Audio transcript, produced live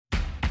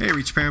Hey,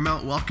 Reach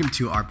Paramount, welcome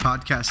to our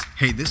podcast.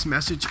 Hey, this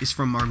message is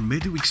from our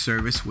midweek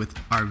service with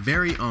our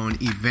very own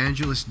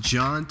evangelist,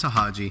 John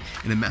Tahaji,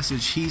 and a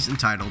message he's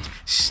entitled,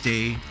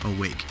 Stay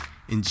Awake.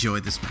 Enjoy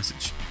this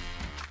message.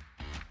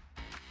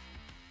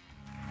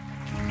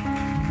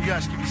 You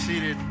guys can be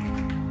seated.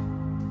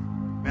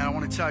 Man, I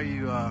want to tell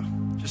you,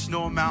 just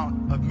no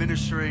amount of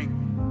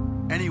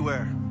ministering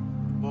anywhere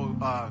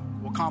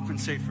will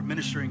compensate for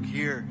ministering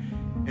here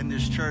in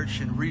this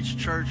church and Reach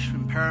Church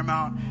in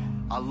Paramount.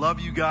 I love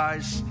you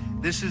guys.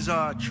 This is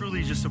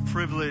truly just a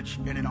privilege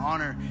and an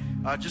honor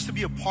just to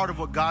be a part of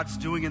what God's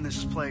doing in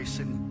this place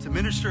and to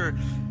minister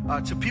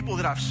to people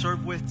that I've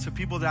served with, to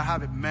people that I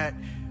haven't met,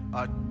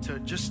 to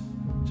just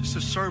to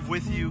serve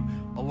with you,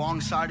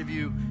 alongside of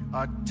you,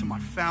 to my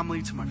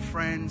family, to my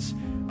friends,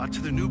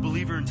 to the new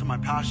believer, and to my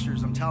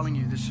pastors. I'm telling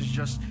you, this is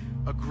just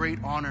a great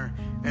honor.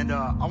 And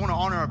I want to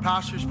honor our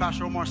pastors,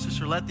 Pastor Omar,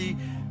 Sister Letty,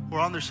 who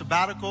are on their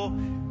sabbatical.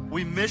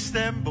 We miss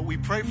them, but we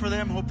pray for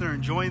them. Hope they're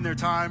enjoying their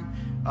time.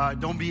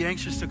 Don't be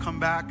anxious to come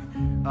back,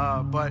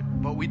 but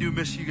we do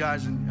miss you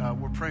guys,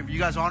 and we're praying for you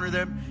guys. Honor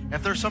them.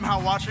 If they're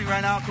somehow watching right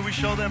now, can we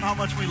show them how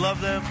much we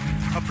love them,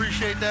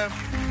 appreciate them?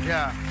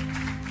 Yeah.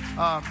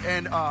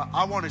 And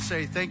I want to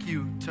say thank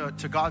you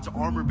to God's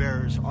armor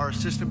bearers, our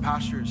assistant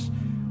pastors.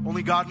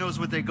 Only God knows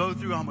what they go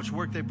through, how much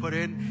work they put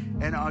in.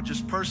 And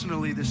just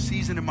personally, this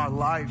season in my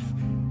life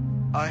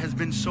has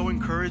been so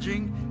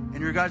encouraging. And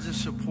your guys'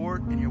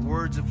 support and your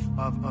words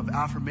of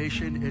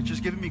affirmation, it's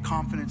just given me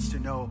confidence to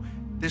know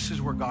this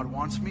is where God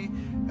wants me.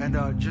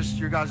 And just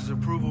your guys'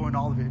 approval and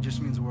all of it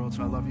just means the world.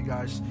 So I love you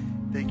guys.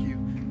 Thank you.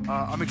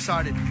 I'm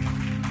excited.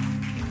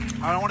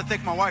 I want to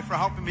thank my wife for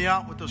helping me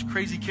out with those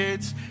crazy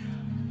kids.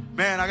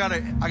 Man, I got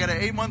an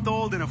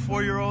 8-month-old and a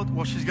 4-year-old.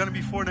 Well, she's gonna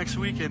be 4 next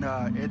week, and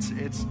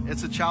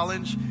it's a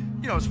challenge.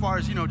 You know, as far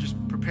as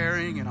just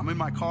preparing, and I'm in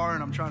my car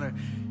and I'm trying to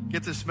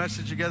get this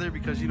message together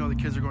because the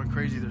kids are going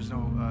crazy. There's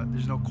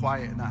no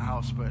quiet in that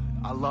house, but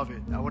I love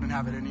it. I wouldn't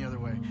have it any other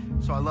way.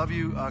 So I love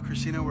you,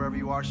 Christina, wherever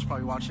you are. She's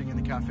probably watching in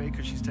the cafe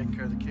because she's taking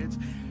care of the kids.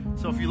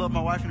 So if you love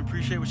my wife and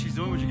appreciate what she's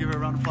doing, would you give her a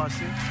round of applause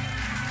too?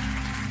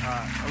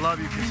 I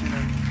love you,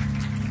 Christina.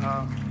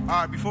 All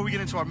right, before we get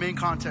into our main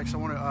context, I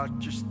want to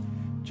just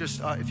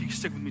if you can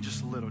stick with me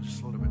just a little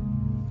bit.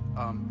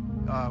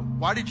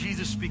 Why did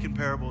Jesus speak in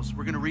parables?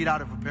 We're going to read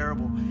out of a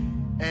parable,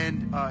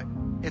 and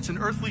it's an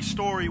earthly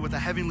story with a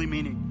heavenly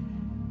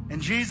meaning.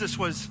 And Jesus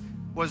was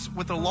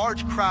with a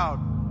large crowd.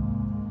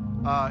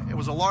 It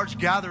was a large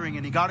gathering,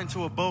 and he got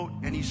into a boat,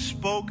 and he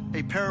spoke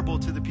a parable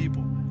to the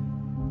people.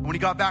 And when he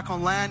got back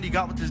on land, he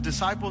got with his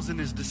disciples, and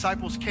his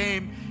disciples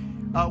came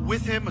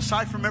with him,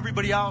 aside from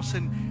everybody else.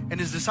 And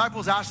his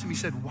disciples asked him, he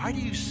said, "Why do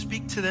you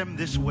speak to them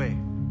this way?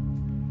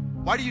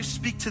 Why do you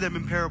speak to them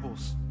in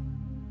parables?"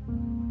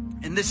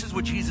 And this is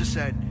what Jesus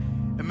said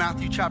in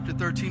Matthew chapter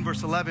 13,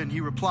 verse 11. He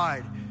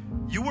replied,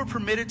 "You were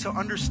permitted to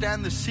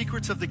understand the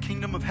secrets of the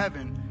kingdom of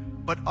heaven,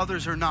 but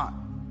others are not."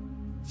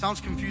 Sounds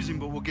confusing,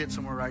 but we'll get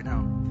somewhere right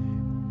now.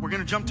 We're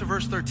going to jump to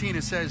verse 13.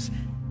 It says,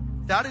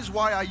 "That is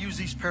why I use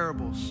these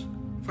parables.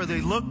 For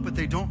they look, but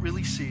they don't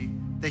really see.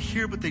 They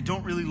hear, but they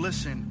don't really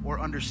listen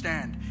or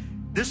understand.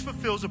 This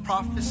fulfills a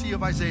prophecy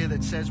of Isaiah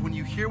that says, when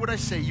you hear what I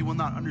say, you will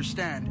not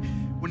understand.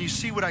 When you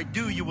see what I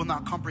do, you will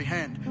not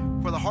comprehend.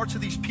 For the hearts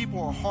of these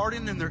people are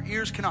hardened and their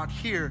ears cannot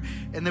hear,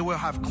 and they will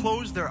have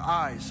closed their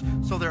eyes,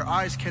 so their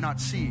eyes cannot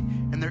see,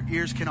 and their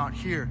ears cannot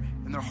hear,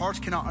 and their hearts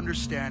cannot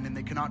understand, and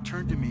they cannot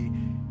turn to me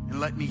and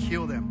let me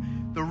heal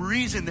them." The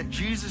reason that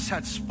Jesus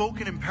had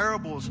spoken in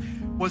parables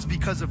was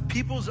because of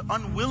people's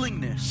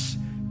unwillingness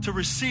to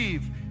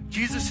receive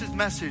Jesus'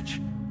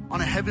 message on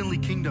a heavenly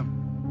kingdom.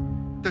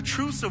 The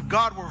truths of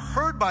God were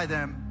heard by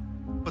them,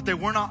 but they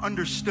were not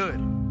understood.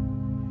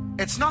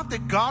 It's not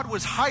that God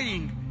was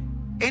hiding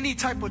any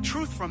type of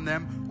truth from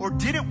them or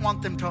didn't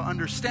want them to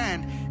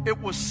understand.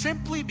 It was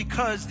simply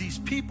because these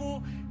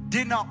people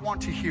did not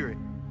want to hear it.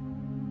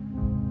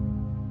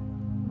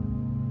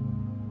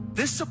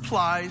 This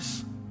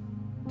applies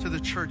to the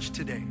church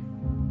today.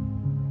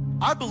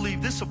 I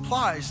believe this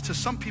applies to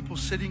some people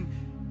sitting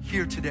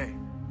here today.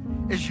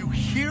 As you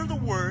hear the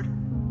word,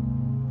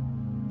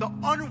 the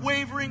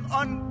unwavering,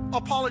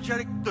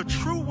 unapologetic, the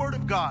true word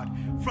of God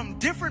from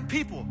different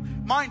people.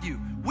 Mind you,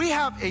 we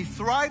have a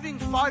thriving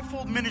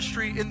fivefold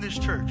ministry in this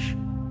church.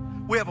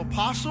 We have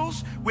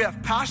apostles, we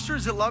have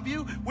pastors that love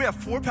you, we have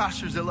 4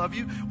 pastors that love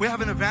you, we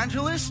have an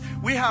evangelist,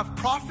 we have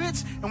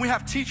prophets, and we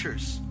have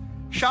teachers.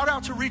 Shout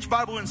out to Reach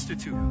Bible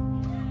Institute.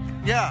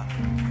 Yeah.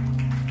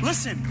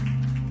 Listen,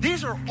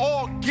 these are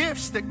all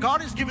gifts that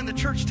God has given the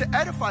church to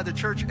edify the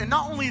church. And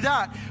not only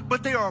that,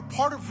 but they are a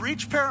part of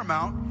Reach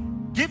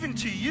Paramount, given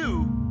to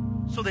you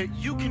so that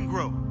you can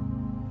grow.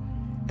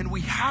 And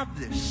we have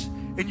this,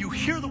 and you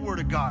hear the word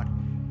of God.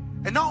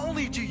 And not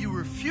only do you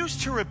refuse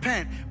to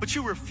repent, but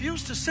you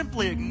refuse to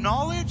simply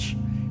acknowledge,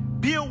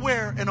 be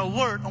aware, and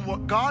alert on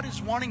what God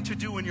is wanting to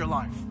do in your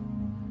life.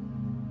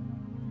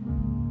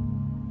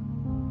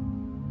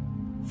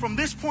 From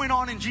this point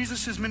on in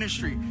Jesus'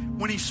 ministry,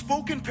 when he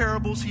spoke in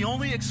parables, he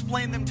only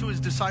explained them to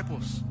his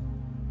disciples.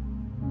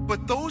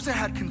 But those that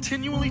had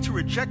continually to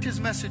reject his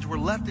message were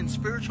left in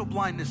spiritual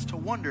blindness to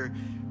wonder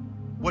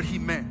what he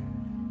meant.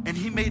 And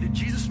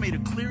Jesus made a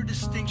clear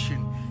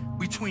distinction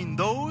between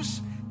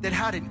those that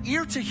had an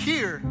ear to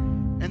hear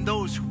and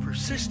those who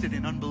persisted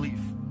in unbelief.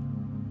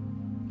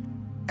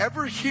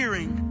 Ever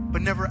hearing,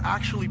 but never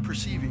actually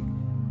perceiving.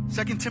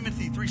 2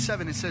 Timothy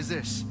 3:7, it says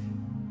this: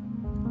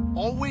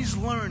 always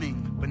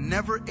learning, but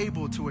never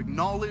able to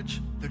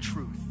acknowledge the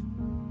truth.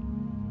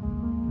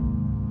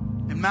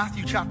 In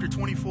Matthew chapter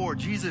 24,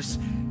 Jesus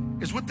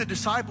is with the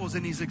disciples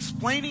and he's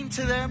explaining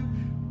to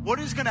them what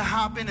is going to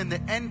happen in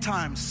the end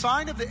times,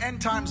 sign of the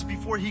end times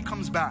before he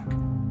comes back.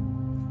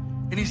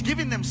 And he's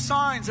giving them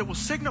signs that will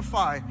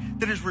signify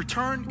that his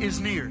return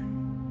is near.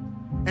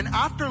 And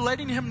after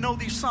letting him know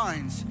these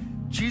signs,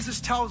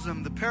 Jesus tells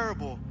them the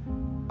parable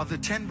of the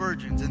 10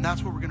 virgins, and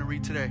that's what we're going to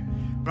read today.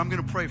 But I'm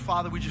going to pray.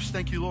 Father, we just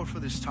thank you, Lord, for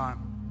this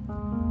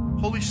time.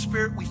 Holy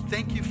Spirit, we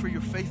thank you for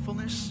your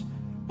faithfulness.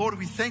 Lord,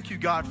 we thank you,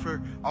 God,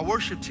 for our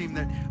worship team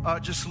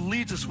that just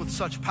leads us with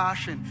such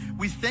passion.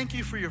 We thank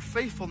you for your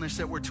faithfulness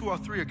that where 2 or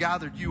 3 are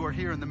gathered, you are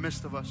here in the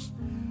midst of us.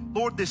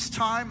 Lord, this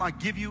time I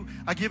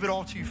give it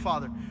all to you,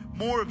 Father.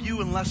 More of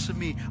you and less of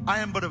me. I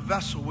am but a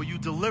vessel. Will you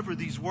deliver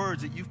these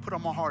words that you've put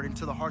on my heart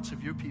into the hearts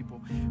of your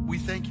people? We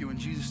thank you. In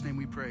Jesus' name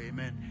we pray.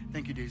 Amen.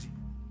 Thank you, Daisy.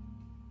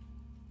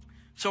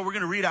 So we're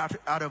going to read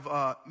out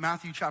of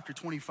Matthew chapter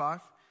 25,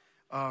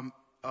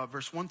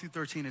 verse 1 through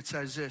 13. It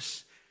says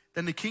this: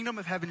 Then the kingdom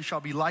of heaven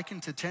shall be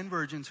likened to 10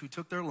 virgins who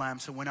took their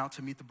lamps and went out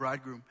to meet the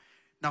bridegroom.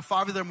 Now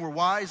 5 of them were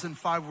wise and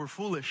 5 were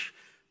foolish.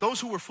 Those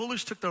who were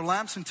foolish took their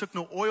lamps and took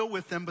no oil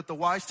with them, but the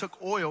wise took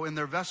oil in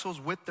their vessels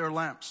with their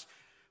lamps.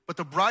 But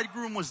the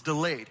bridegroom was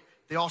delayed.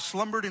 They all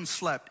slumbered and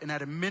slept, and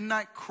at a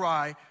midnight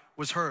cry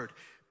was heard,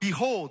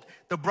 Behold,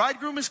 the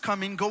bridegroom is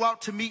coming, go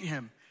out to meet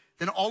him.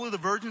 Then all of the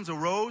virgins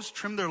arose,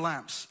 trimmed their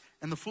lamps.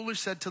 And the foolish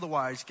said to the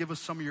wise, Give us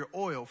some of your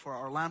oil, for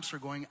our lamps are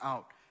going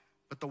out.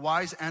 But the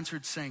wise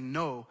answered, saying,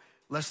 No,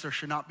 lest there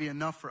should not be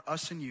enough for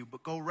us and you,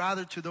 but go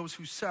rather to those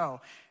who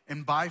sell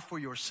and buy for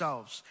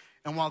yourselves.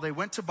 And while they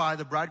went to buy,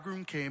 the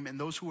bridegroom came, and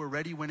those who were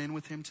ready went in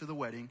with him to the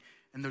wedding,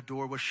 and the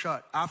door was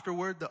shut.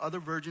 Afterward, the other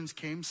virgins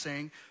came,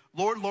 saying,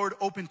 Lord, Lord,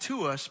 open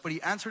to us. But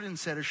he answered and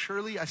said,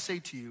 Surely I say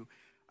to you,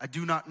 I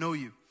do not know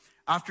you.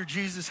 After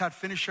Jesus had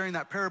finished sharing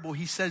that parable,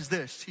 he says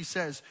this. He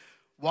says,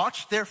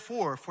 Watch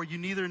therefore, for you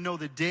neither know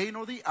the day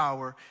nor the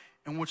hour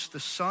in which the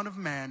Son of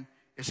Man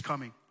is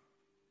coming.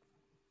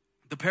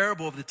 The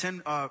parable of the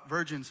 10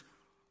 virgins,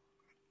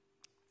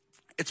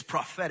 it's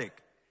prophetic.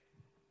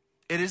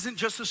 It isn't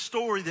just a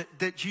story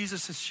that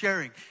Jesus is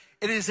sharing.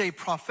 It is a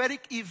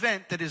prophetic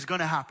event that is going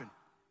to happen.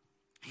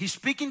 He's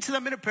speaking to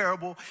them in a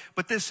parable,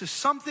 but this is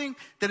something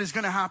that is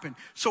going to happen.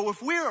 So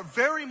if we are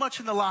very much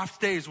in the last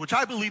days, which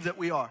I believe that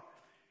we are,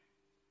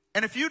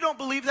 and if you don't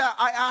believe that,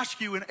 I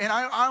ask you, and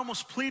I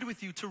almost plead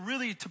with you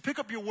to pick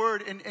up your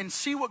word and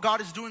see what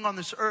God is doing on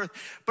this earth.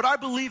 But I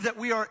believe that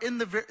we are in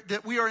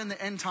the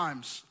end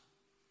times.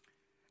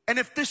 And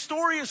if this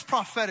story is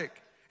prophetic,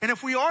 and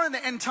if we are in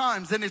the end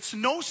times, then it's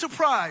no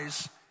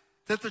surprise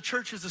that the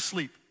church is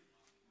asleep.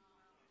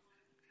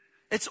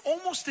 It's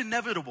almost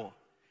inevitable.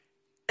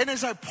 And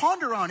as I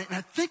ponder on it and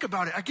I think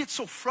about it, I get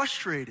so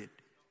frustrated.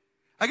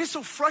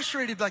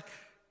 Like,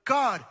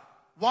 God,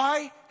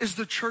 why is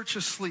the church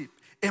asleep?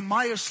 Am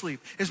I asleep?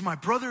 Is my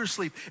brother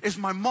asleep? Is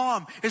my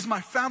mom? Is my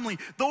family?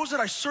 Those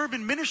that I serve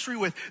in ministry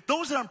with?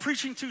 Those that I'm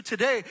preaching to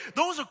today?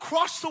 Those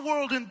across the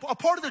world and a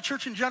part of the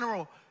church in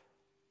general?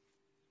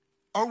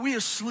 Are we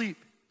asleep?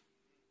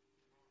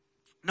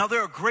 Now,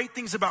 there are great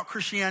things about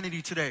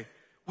Christianity today.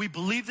 We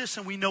believe this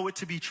and we know it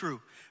to be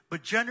true.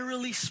 But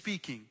generally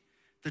speaking,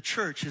 the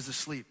church is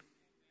asleep.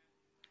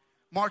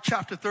 Mark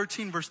chapter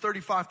 13, verse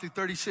 35 through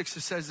 36,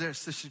 it says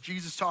this. This is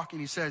Jesus talking.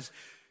 He says,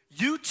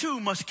 You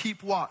too must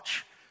keep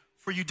watch,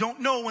 for you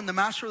don't know when the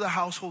master of the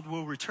household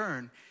will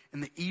return,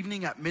 in the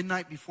evening, at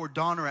midnight, before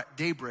dawn, or at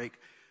daybreak.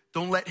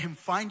 Don't let him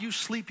find you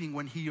sleeping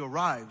when he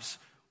arrives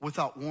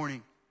without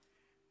warning.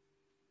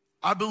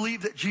 I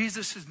believe that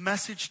Jesus'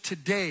 message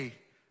today,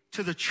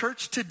 to the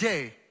church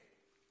today,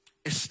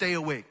 is stay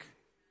awake.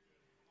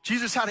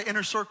 Jesus had an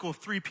inner circle of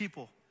 3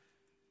 people.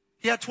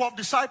 He had 12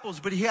 disciples,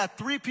 but he had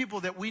 3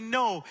 people that we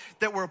know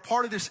that were a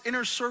part of this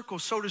inner circle,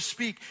 so to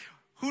speak.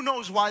 Who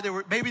knows why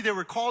maybe they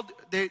were called,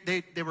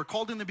 they were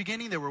called in the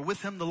beginning, they were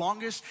with him the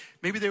longest.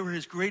 Maybe they were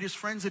his greatest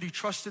friends that he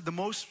trusted the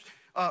most.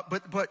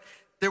 But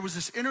there was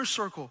this inner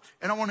circle,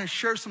 and I want to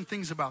share some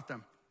things about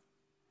them.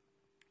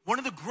 One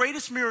of the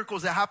greatest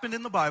miracles that happened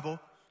in the Bible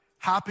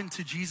happened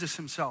to Jesus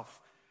himself.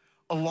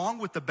 Along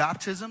with the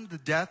baptism, the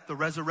death, the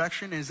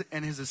resurrection,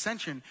 and his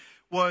ascension,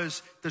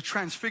 was the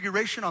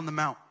transfiguration on the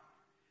mount.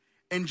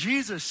 And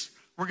Jesus,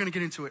 we're going to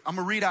get into it. I'm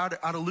going to read out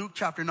of Luke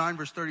chapter 9,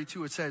 verse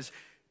 32. It says,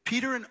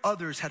 Peter and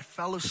others had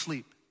fell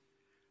asleep.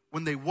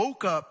 When they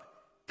woke up,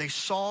 they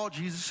saw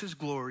Jesus'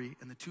 glory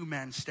and the 2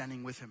 men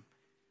standing with him.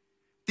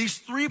 These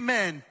 3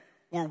 men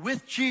were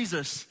with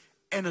Jesus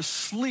and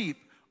asleep,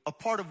 a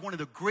part of one of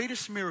the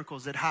greatest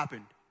miracles that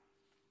happened.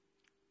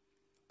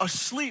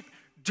 Asleep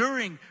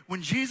during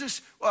when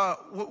Jesus,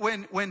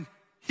 when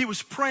he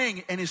was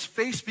praying and his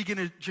face began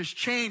to just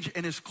change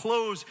and his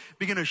clothes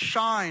began to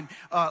shine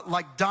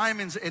like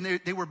diamonds, and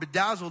they were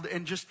bedazzled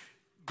and just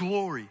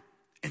glory,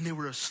 and they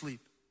were asleep.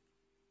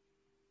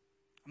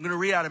 I'm going to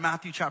read out of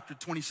Matthew chapter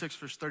 26,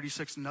 verse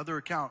 36, another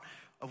account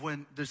of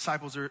when the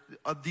disciples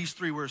of these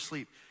three were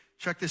asleep.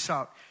 Check this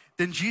out.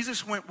 Then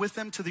Jesus went with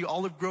them to the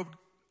olive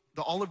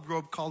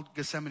grove called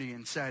Gethsemane,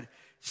 and said,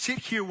 "Sit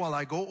here while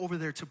I go over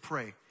there to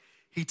pray."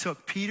 He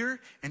took Peter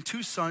and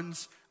two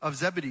sons of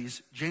Zebedee,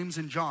 James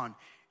and John,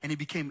 and he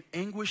became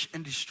anguished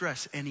and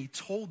distressed, and he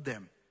told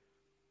them,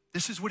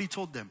 this is what he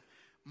told them: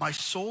 "My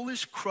soul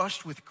is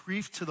crushed with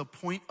grief to the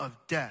point of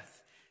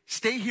death.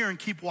 Stay here and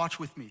keep watch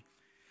with me."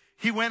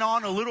 He went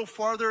on a little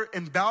farther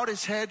and bowed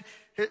his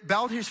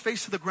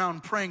face to the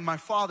ground, praying, "My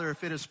Father,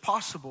 if it is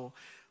possible,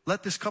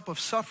 let this cup of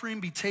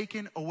suffering be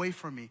taken away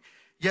from me.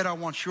 Yet I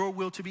want your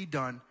will to be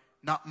done,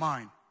 not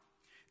mine."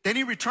 Then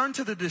he returned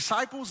to the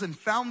disciples and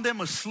found them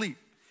asleep.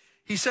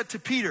 He said to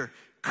Peter,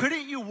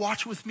 "Couldn't you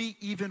watch with me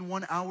even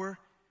 1 hour?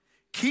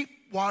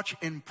 Keep watch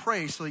and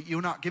pray so that you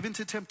will not give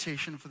into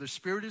temptation, for the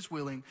spirit is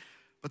willing,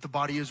 but the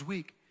body is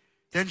weak."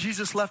 Then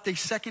Jesus left a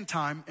second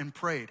time and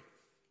prayed,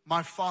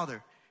 "My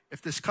Father,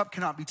 if this cup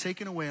cannot be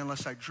taken away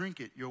unless I drink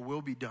it, your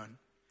will be done."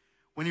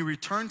 When he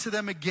returned to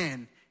them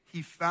again,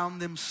 he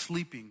found them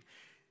sleeping,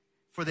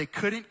 for they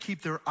couldn't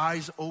keep their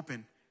eyes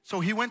open. So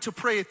he went to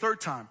pray a third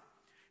time,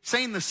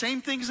 saying the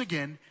same things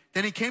again.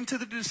 Then he came to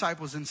the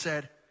disciples and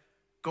said,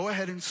 "Go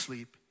ahead and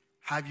sleep,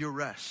 have your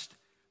rest.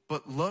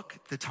 But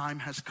look, the time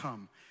has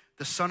come.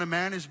 The Son of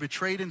Man is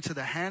betrayed into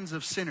the hands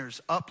of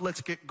sinners. Up,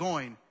 let's get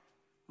going.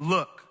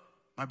 Look,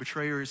 my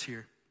betrayer is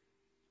here."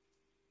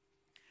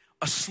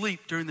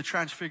 Asleep during the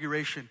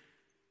Transfiguration.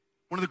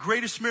 One of the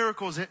greatest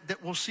miracles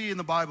that we'll see in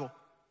the Bible.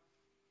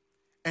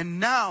 And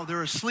now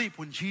they're asleep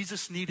when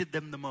Jesus needed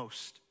them the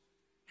most.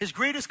 His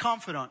greatest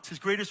confidants, his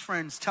greatest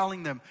friends,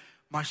 telling them,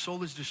 "My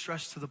soul is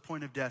distressed to the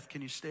point of death.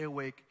 Can you stay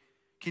awake?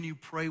 Can you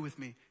pray with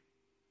me?"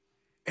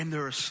 And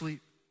they're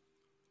asleep.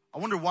 I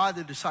wonder why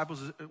the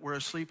disciples were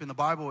asleep in the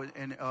Bible.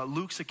 And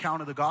Luke's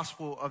account of the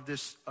gospel of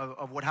this,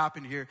 of what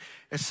happened here,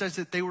 it says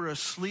that they were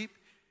asleep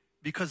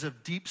because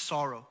of deep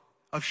sorrow,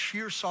 of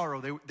sheer sorrow.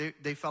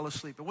 They fell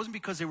asleep. It wasn't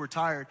because they were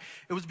tired.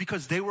 It was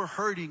because they were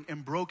hurting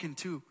and broken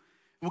too.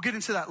 We'll get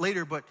into that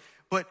later, but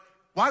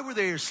why were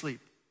they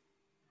asleep?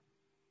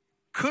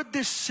 Could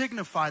this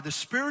signify the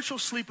spiritual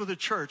sleep of the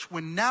church,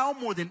 when now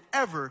more than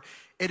ever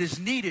it is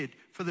needed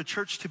for the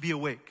church to be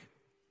awake?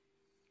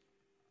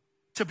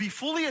 To be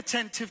fully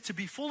attentive, to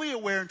be fully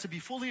aware, and to be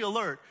fully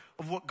alert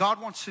of what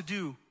God wants to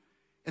do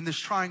in these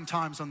trying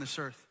times on this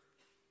earth.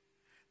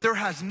 There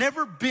has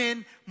never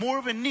been more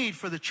of a need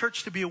for the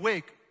church to be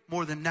awake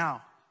more than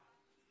now.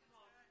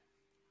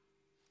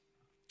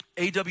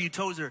 A.W.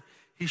 Tozer,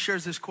 he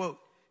shares this quote.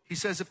 He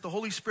says, "If the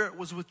Holy Spirit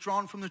was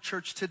withdrawn from the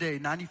church today,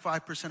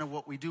 95% of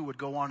what we do would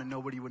go on and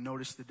nobody would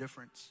notice the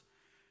difference.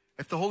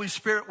 If the Holy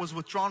Spirit was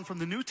withdrawn from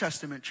the New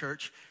Testament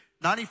church,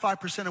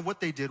 95% of what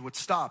they did would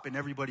stop and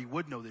everybody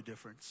would know the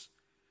difference."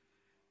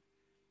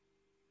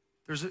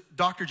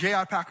 Dr.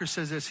 J.I. Packer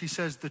says this. He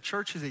says, "The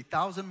church is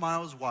 1,000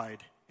 miles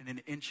wide and an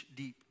inch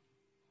deep."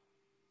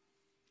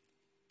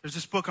 There's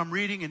this book I'm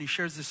reading, and he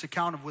shares this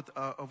account of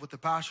what the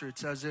pastor. It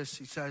says this.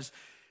 He says,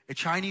 a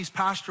Chinese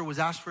pastor was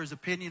asked for his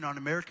opinion on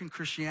American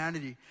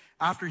Christianity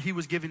after he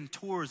was given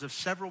tours of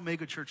several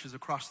megachurches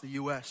across the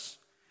U.S.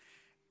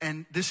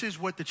 And this is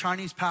what the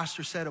Chinese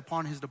pastor said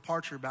upon his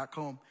departure back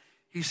home.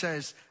 He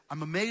says,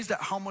 "I'm amazed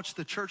at how much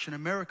the church in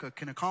America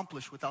can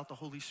accomplish without the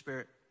Holy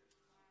Spirit."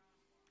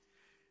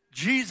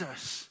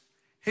 Jesus,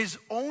 his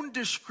own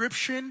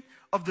description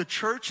of the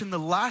church in the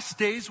last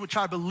days, which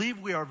I believe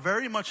we are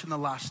very much in the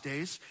last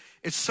days,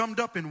 is summed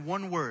up in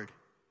one word: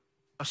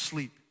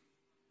 asleep.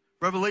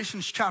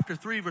 Revelations chapter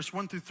 3, verse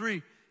 1 through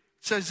 3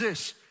 says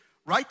this: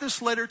 "Write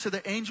this letter to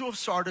the angel of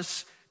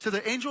Sardis, to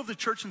the angel of the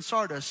church in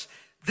Sardis.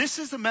 This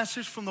is the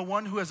message from the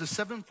one who has the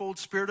sevenfold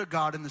Spirit of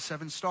God and the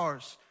 7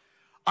 stars.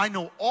 I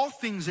know all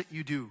things that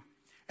you do,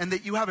 and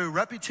that you have a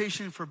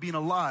reputation for being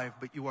alive,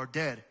 but you are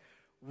dead.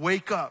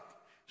 Wake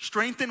up,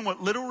 strengthen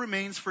what little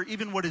remains, for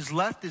even what is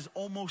left is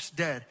almost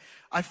dead.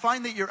 I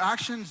find that your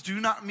actions do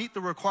not meet the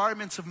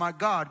requirements of my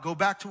God. Go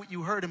back to what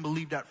you heard and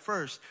believed at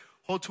first.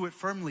 Hold to it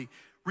firmly.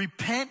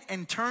 Repent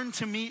and turn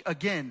to me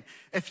again.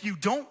 If you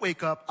don't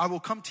wake up, I will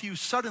come to you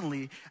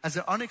suddenly as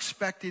an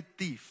unexpected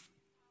thief."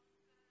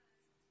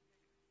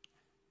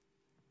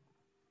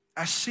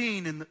 As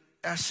seen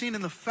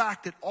in the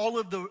fact that all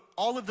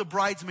of the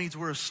bridesmaids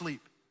were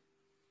asleep.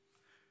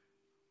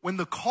 When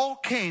the call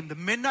came, the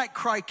midnight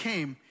cry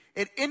came,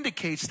 it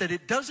indicates that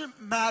it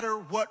doesn't matter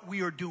what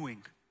we are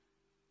doing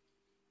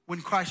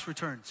when Christ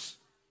returns.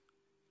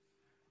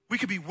 We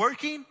could be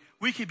working,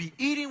 we could be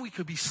eating, we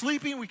could be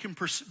sleeping, we can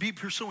be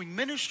pursuing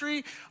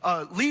ministry,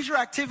 leisure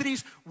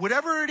activities,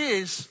 whatever it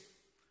is,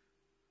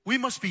 we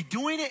must be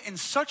doing it in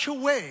such a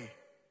way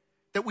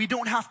that we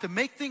don't have to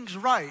make things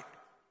right.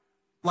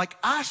 Like,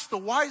 ask the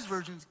wise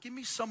virgins, "Give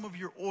me some of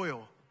your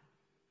oil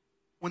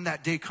when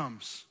that day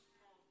comes."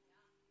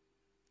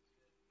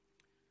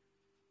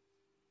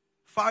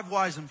 5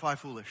 wise and 5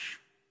 foolish.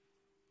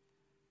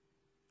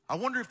 I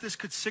wonder if this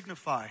could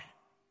signify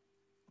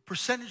a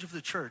percentage of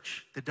the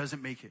church that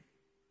doesn't make it.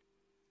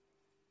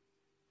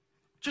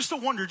 Just a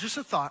wonder, just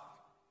a thought.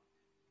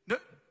 No,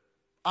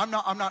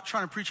 I'm not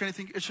trying to preach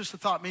anything. It's just a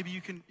thought maybe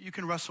you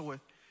can wrestle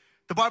with.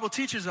 The Bible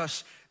teaches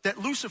us that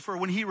Lucifer,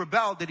 when he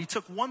rebelled, that he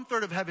took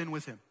 1/3 of heaven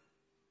with him.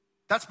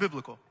 That's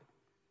biblical.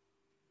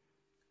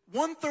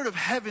 1/3 of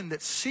heaven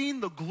that's seen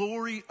the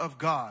glory of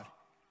God.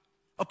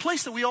 A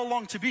place that we all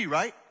long to be,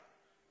 right?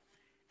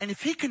 And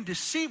if he can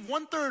deceive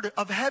 1/3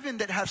 of heaven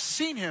that have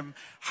seen him,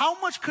 how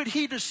much could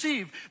he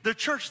deceive the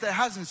church that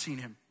hasn't seen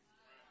him?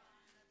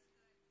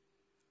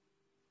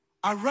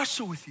 I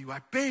wrestle with you, I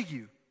beg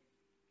you,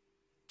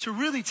 to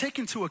really take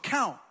into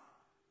account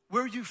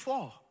where you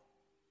fall.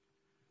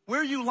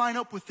 Where you line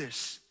up with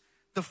this.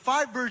 The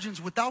 5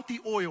 virgins without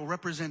the oil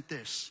represent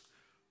this.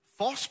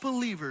 False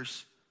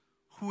believers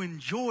who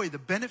enjoy the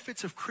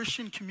benefits of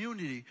Christian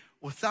community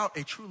without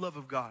a true love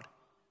of God.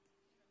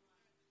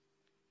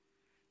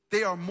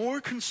 They are more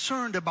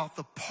concerned about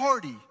the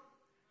party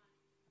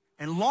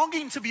and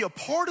longing to be a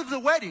part of the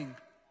wedding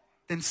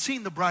than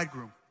seeing the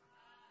bridegroom.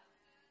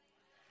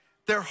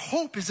 Their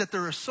hope is that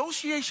their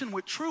association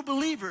with true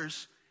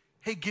believers,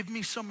 hey, give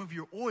me some of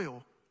your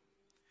oil,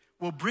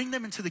 will bring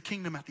them into the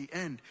kingdom at the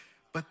end.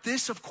 But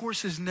this, of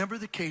course, is never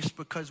the case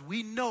because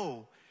we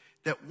know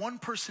that one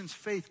person's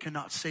faith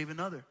cannot save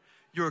another.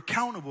 You're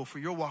accountable for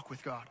your walk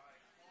with God.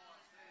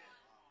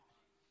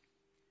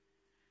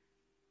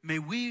 May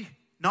we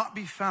not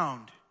be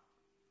found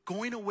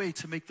going away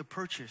to make the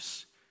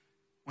purchase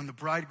when the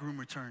bridegroom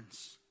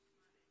returns.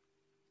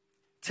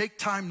 Take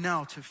time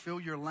now to fill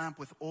your lamp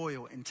with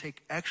oil and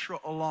take extra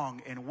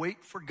along and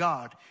wait for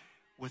God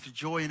with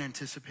joy and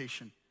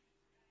anticipation.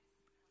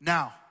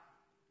 Now,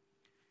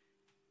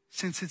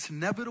 since it's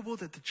inevitable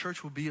that the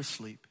church will be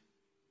asleep,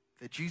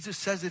 that Jesus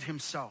says it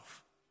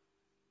himself,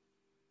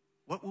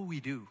 what will we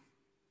do?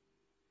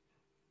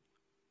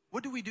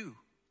 What do we do?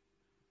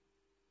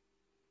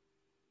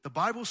 The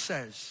Bible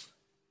says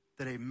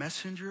that a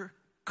messenger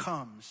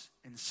comes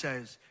and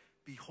says,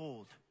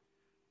 behold,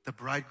 the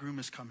bridegroom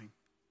is coming.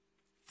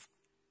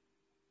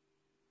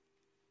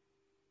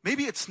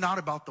 Maybe it's not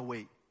about the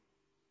wait.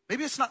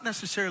 Maybe it's not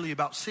necessarily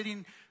about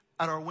sitting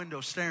at our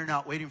window, staring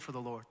out, waiting for the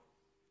Lord.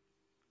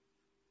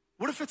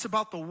 What if it's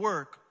about the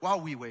work while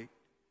we wait?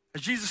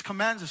 As Jesus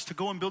commands us to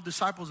go and build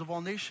disciples of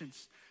all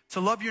nations, to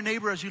love your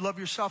neighbor as you love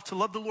yourself, to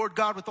love the Lord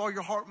God with all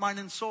your heart, mind,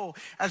 and soul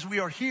as we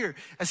are here,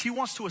 as he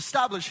wants to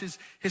establish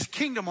his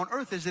kingdom on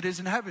earth as it is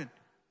in heaven.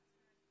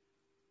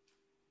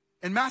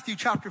 In Matthew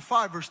chapter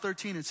 5, verse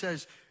 13, it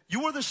says,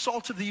 you are the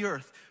salt of the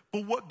earth,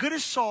 but what good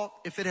is salt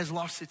if it has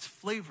lost its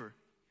flavor?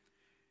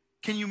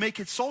 Can you make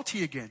it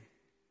salty again?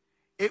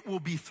 It will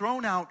be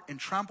thrown out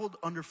and trampled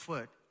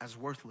underfoot as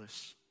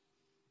worthless.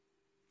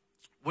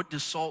 What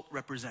does salt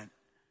represent?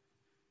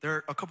 There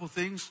are a couple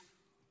things.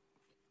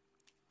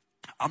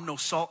 I'm no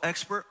salt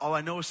expert. All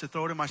I know is to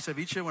throw it in my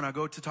ceviche when I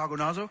go to Taco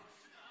Nazo.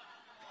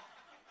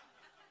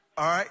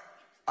 All right?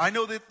 I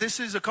know that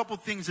this is a couple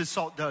things that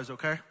salt does,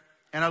 okay?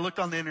 And I looked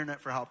on the internet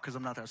for help because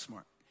I'm not that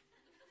smart.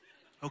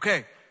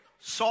 Okay,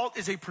 salt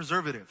is a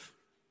preservative.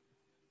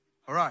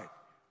 All right.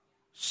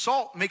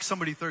 Salt makes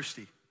somebody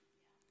thirsty.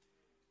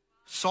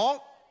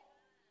 Salt,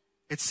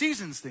 it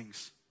seasons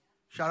things.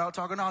 Shout out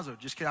Taco Nazo.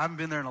 Just kidding. I haven't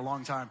been there in a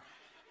long time.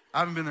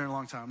 I'm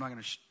not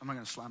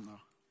gonna slam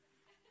though.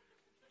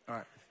 All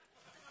right.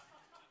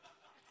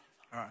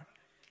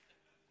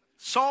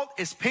 Salt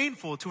is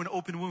painful to an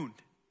open wound.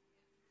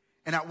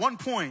 And at one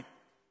point,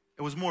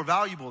 it was more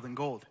valuable than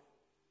gold.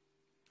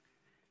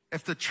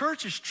 If the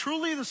church is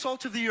truly the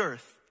salt of the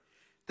earth,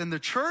 then the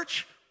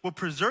church will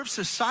preserve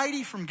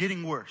society from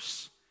getting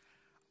worse.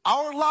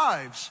 Our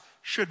lives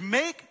should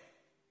make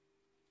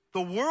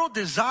the world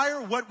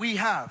desire what we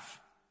have.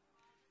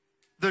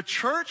 The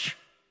church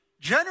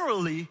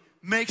generally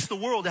makes the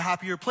world a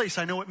happier place.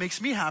 I know it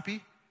makes me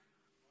happy.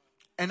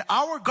 And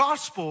our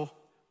gospel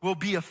will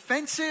be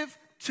offensive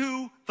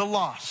to the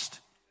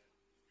lost.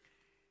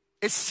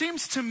 It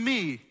seems to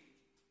me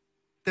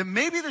that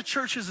maybe the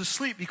church is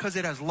asleep because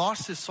it has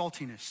lost its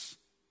saltiness.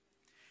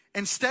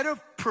 Instead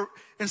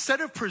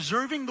of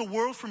preserving the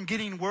world from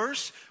getting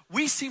worse,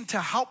 we seem to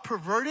help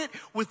pervert it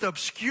with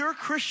obscure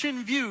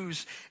Christian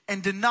views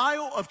and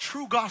denial of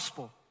true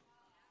gospel.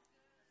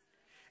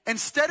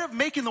 Instead of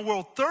making the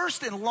world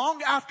thirst and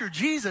long after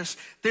Jesus,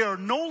 they are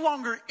no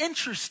longer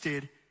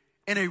interested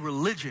in a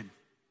religion.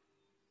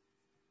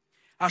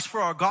 As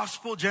for our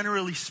gospel,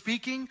 generally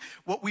speaking,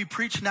 what we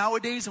preach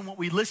nowadays and what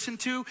we listen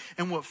to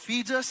and what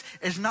feeds us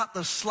is not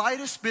the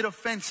slightest bit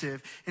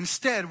offensive.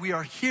 Instead, we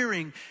are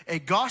hearing a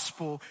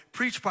gospel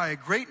preached by a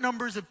great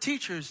numbers of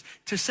teachers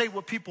to say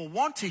what people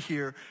want to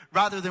hear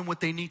rather than what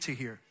they need to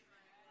hear.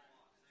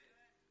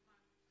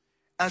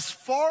 As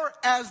far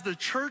as the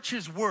church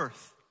is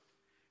worth,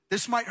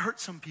 this might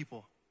hurt some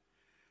people.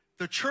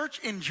 The church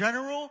in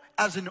general,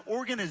 as an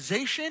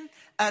organization,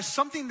 as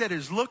something that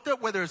is looked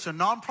at, whether it's a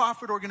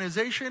nonprofit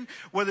organization,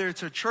 whether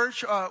it's a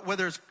church,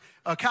 whether it's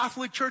a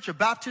Catholic church, a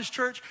Baptist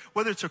church,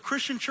 whether it's a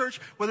Christian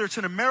church, whether it's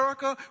in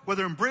America,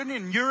 whether in Britain,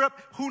 in Europe,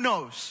 who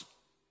knows?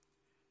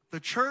 The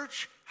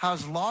church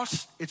has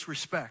lost its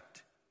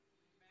respect.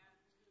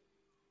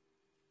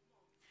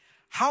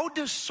 How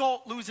does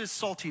salt lose its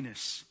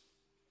saltiness?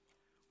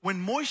 When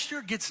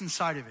moisture gets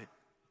inside of it.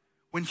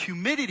 When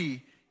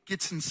humidity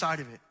gets inside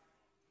of it.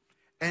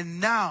 And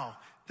now,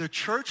 the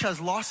church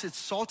has lost its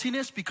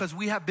saltiness because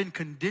we have been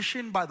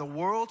conditioned by the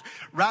world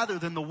rather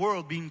than the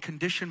world being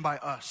conditioned by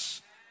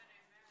us.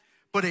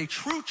 But a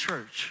true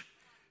church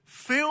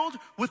filled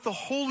with the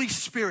Holy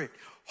Spirit,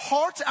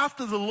 hearts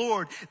after the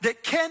Lord,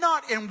 that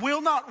cannot and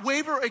will not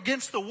waver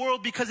against the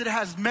world because it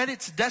has met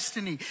its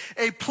destiny.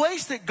 A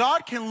place that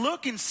God can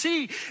look and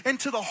see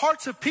into the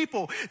hearts of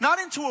people, not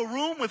into a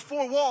room with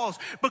four walls,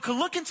 but can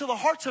look into the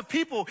hearts of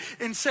people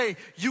and say,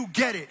 you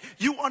get it,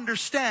 you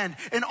understand,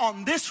 and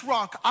on this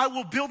rock I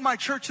will build my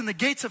church, and the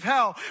gates of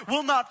hell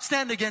will not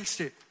stand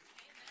against it.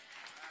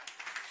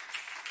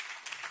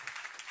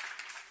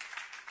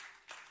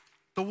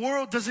 The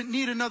world doesn't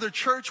need another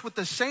church with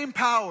the same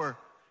power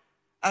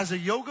as a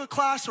yoga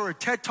class or a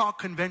TED Talk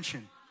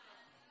convention.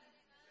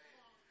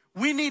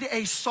 We need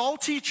a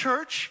salty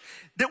church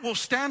that will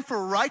stand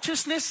for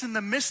righteousness in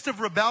the midst of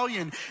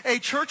rebellion. A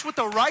church with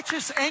a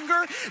righteous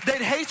anger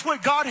that hates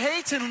what God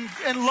hates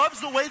and loves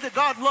the way that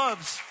God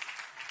loves.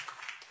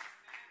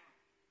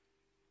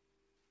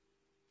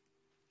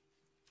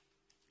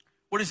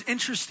 What is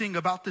interesting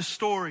about this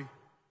story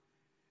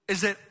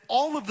is that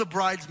all of the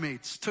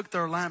bridesmaids took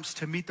their lamps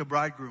to meet the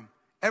bridegroom.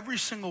 Every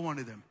single one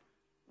of them.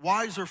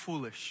 Wise or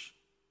foolish.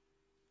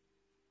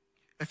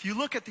 If you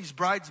look at these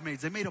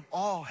bridesmaids, they may have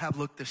all have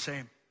looked the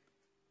same.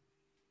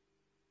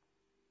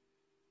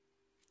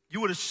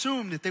 You would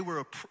assume that they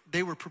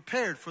were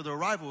prepared for the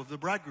arrival of the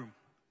bridegroom.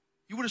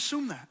 You would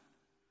assume that.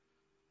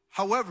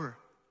 However,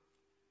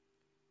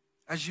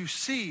 as you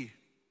see,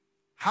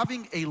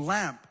 having a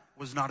lamp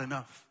was not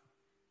enough.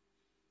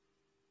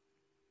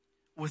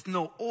 With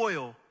no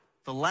oil,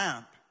 the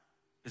lamp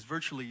is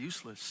virtually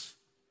useless.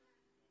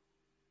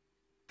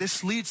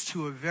 This leads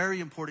to a very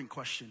important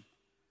question.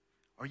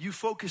 Are you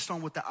focused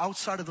on what the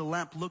outside of the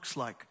lamp looks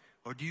like,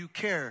 or do you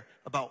care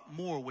about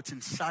more what's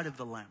inside of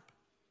the lamp?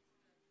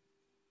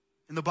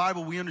 In the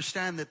Bible, we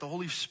understand that the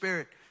Holy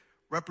Spirit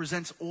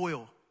represents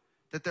oil,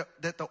 that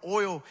the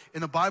oil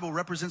in the Bible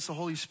represents the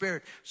Holy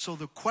Spirit. So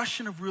the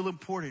question of real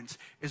importance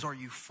is, are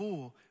you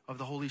full of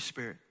the Holy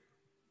Spirit?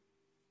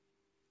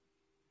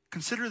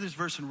 Consider this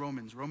verse in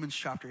Romans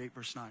chapter 8,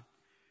 verse 9.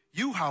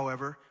 You,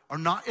 however, are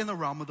not in the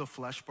realm of the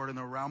flesh, but in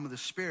the realm of the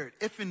Spirit,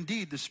 if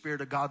indeed the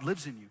Spirit of God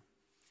lives in you.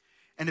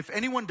 And if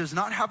anyone does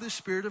not have the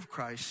Spirit of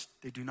Christ,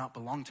 they do not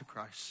belong to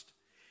Christ.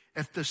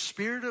 If the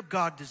Spirit of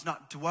God does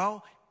not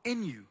dwell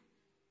in you,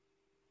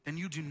 then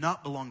you do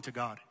not belong to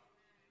God.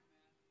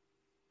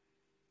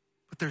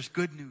 But there's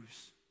good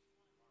news.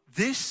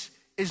 This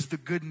is the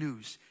good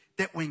news,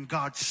 that when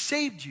God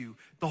saved you,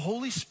 the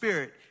Holy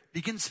Spirit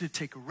begins to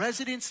take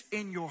residence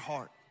in your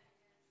heart.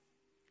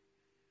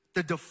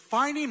 The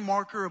defining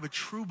marker of a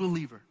true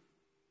believer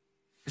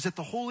is that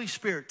the Holy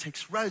Spirit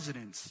takes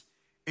residence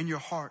in your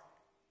heart.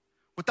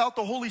 Without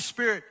the Holy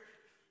Spirit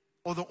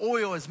or the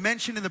oil, as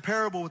mentioned in the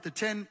parable with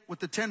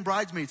the 10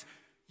 bridesmaids,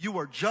 you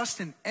are just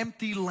an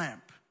empty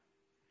lamp.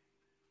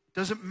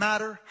 Doesn't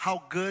matter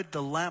how good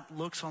the lamp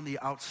looks on the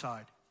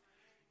outside.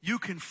 You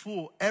can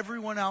fool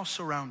everyone else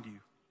around you,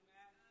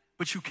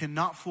 but you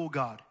cannot fool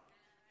God.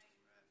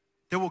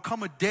 There will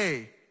come a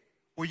day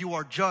where you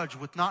are judged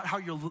with not how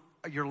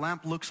your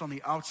lamp looks on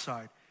the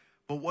outside,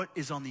 but what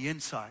is on the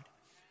inside.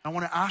 I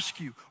want to ask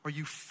you, are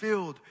you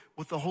filled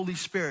with the Holy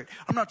Spirit?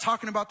 I'm not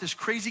talking about this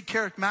crazy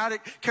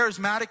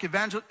charismatic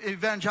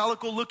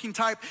evangelical looking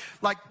type,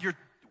 like you're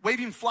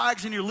waving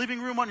flags in your living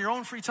room on your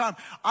own free time.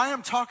 I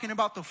am talking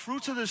about the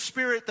fruits of the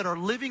Spirit that are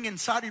living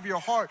inside of your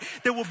heart,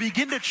 that will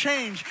begin to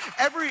change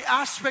every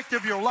aspect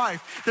of your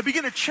life, that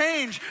begin to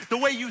change the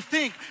way you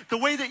think, the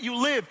way that you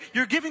live.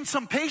 You're giving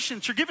some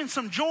patience, you're giving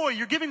some joy,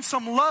 you're giving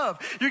some love,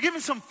 you're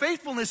giving some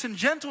faithfulness and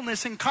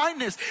gentleness and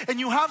kindness, and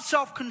you have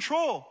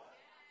self-control.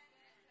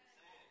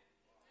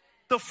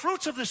 The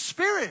fruits of the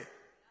Spirit.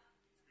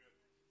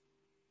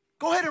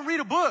 Go ahead and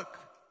read a book.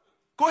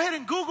 Go ahead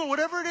and Google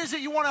whatever it is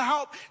that you want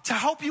to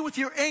help you with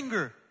your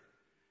anger.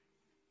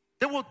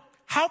 That will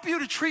help you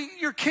to treat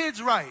your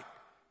kids right.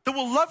 That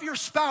will love your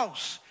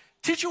spouse.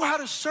 Teach you how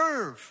to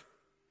serve.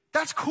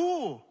 That's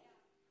cool.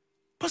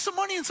 Put some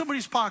money in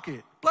somebody's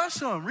pocket. Bless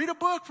them. Read a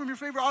book from your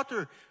favorite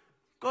author.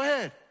 Go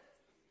ahead.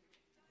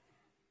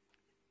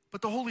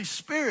 But the Holy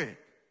Spirit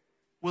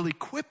will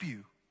equip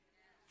you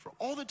for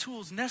all the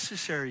tools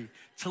necessary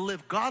to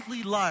live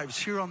godly lives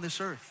here on this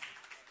earth.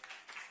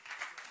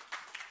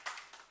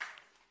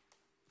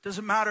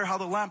 Doesn't matter how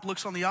the lamp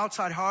looks on the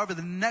outside. However,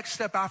 the next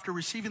step after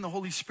receiving the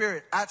Holy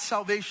Spirit at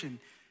salvation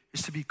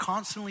is to be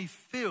constantly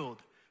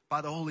filled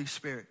by the Holy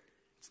Spirit.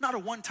 It's not a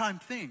one-time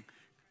thing.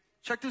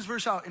 Check this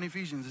verse out in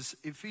Ephesians. It's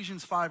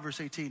Ephesians 5,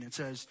 verse 18. It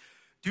says,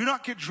 do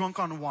not get drunk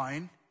on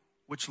wine,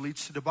 which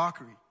leads to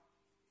debauchery.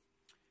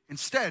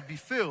 Instead, be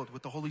filled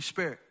with the Holy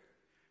Spirit.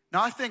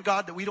 Now, I thank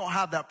God that we don't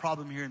have that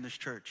problem here in this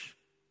church.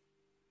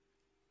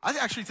 I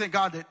actually thank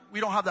God that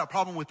we don't have that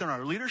problem within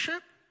our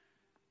leadership,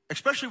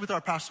 especially with our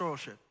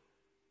pastoralship.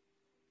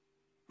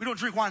 We don't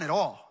drink wine at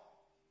all.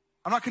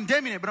 I'm not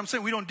condemning it, but I'm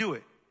saying we don't do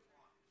it.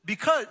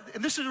 Because,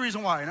 and this is the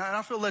reason why, and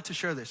I feel led to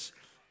share this,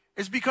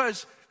 is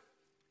because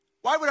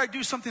why would I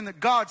do something that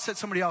God set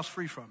somebody else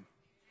free from?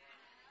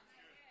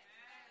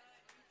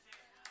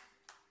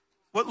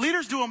 What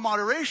leaders do in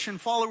moderation,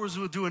 followers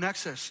will do in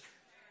excess.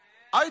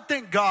 I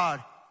thank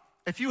God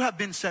if you have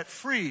been set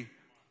free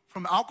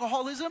from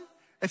alcoholism,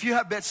 if you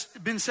have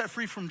been set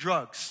free from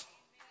drugs.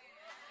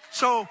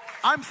 So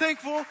I'm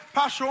thankful.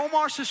 Pastor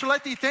Omar, Sister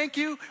Letty, thank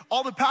you.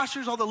 All the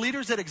pastors, all the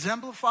leaders that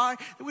exemplify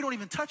that we don't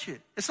even touch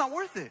it. It's not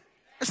worth it.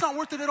 It's not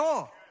worth it at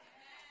all.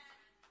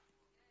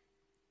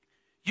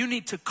 You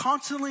need to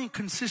constantly and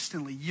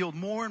consistently yield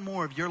more and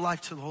more of your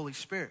life to the Holy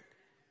Spirit.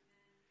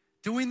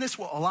 Doing this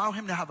will allow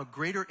him to have a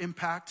greater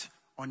impact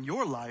on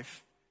your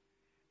life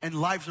and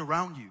lives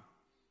around you.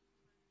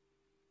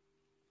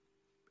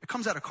 It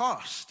comes at a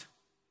cost.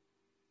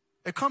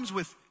 It comes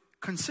with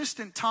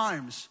consistent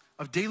times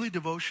of daily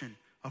devotion,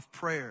 of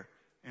prayer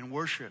and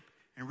worship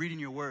and reading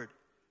your word.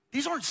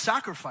 These aren't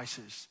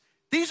sacrifices.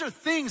 These are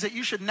things that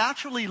you should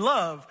naturally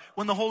love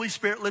when the Holy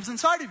Spirit lives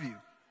inside of you.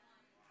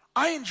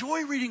 I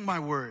enjoy reading my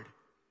word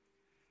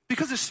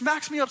because it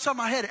smacks me upside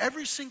my head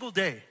every single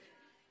day.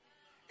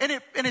 And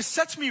it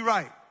sets me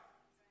right.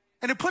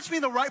 And it puts me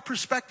in the right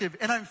perspective.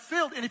 And I'm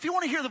filled. And if you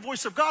want to hear the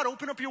voice of God,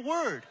 open up your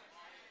word.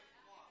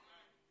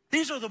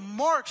 These are the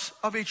marks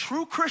of a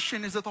true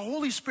Christian, is that the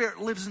Holy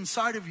Spirit lives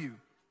inside of you.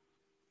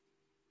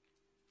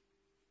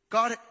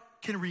 God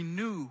can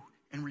renew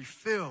and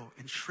refill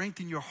and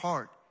strengthen your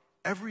heart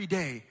every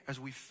day as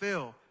we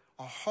fill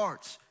our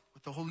hearts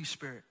with the Holy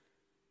Spirit.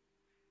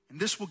 And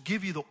this will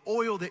give you the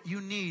oil that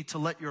you need to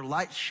let your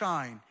light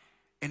shine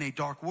in a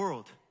dark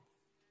world.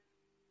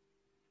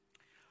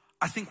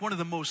 I think one of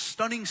the most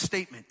stunning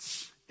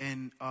statements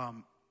in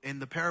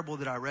the parable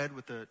that I read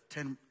with the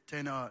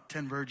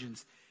 10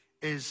 virgins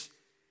is,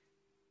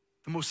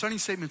 the most stunning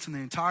statements in the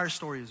entire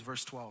story is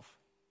verse 12.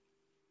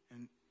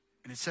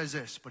 And it says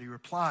this, but he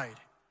replied,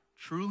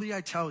 truly I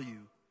tell you,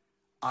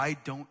 I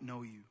don't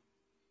know you.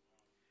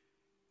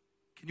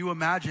 Can you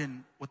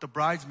imagine what the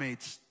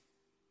bridesmaids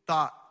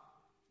thought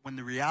when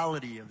the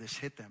reality of this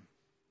hit them?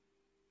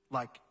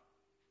 Like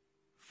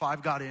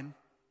 5 got in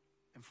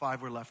and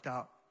 5 were left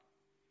out.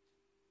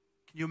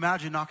 Can you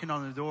imagine knocking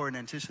on the door and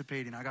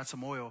anticipating, I got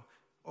some oil?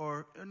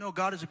 Or, no,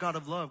 God is a God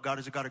of love. God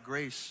is a God of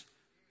grace.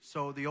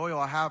 So the oil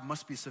I have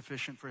must be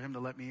sufficient for him to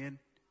let me in.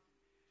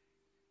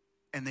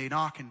 And they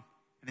knock and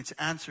it's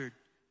answered,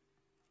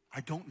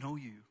 I don't know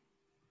you.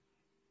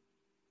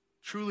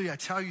 Truly, I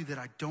tell you that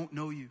I don't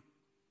know you.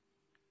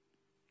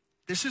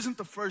 This isn't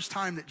the first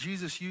time that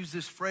Jesus used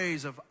this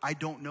phrase of, I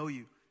don't know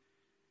you.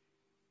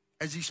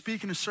 As he's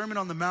speaking a Sermon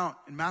on the Mount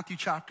in Matthew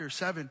chapter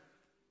 7,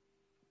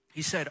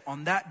 he said,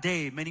 on that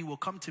day, many will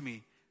come to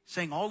me,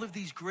 saying all of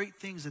these great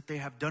things that they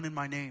have done in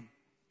my name.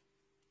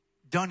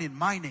 Done in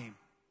my name.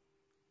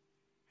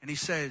 And he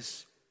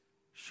says,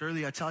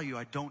 surely I tell you,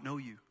 I don't know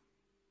you.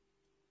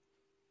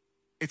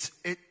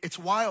 It's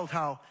wild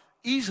how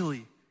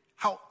easily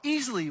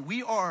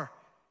we are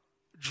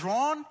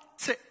drawn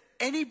to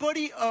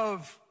anybody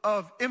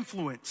of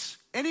influence,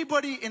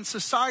 anybody in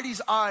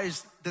society's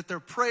eyes that they're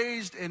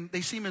praised and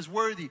they seem as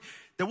worthy,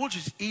 that we'll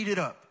just eat it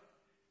up.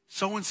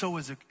 So-and-so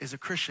is a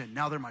Christian.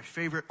 Now they're my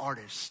favorite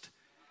artist.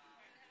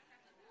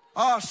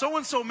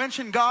 So-and-so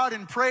mentioned God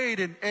and prayed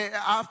and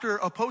after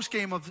a post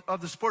game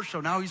of the sports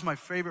show. Now he's my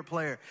favorite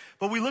player.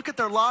 But we look at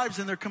their lives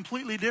and they're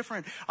completely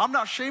different. I'm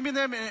not shaming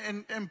them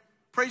and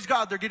praise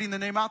God, they're getting the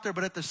name out there.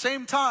 But at the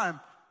same time,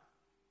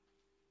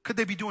 could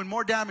they be doing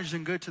more damage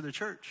than good to the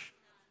church?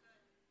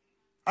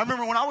 I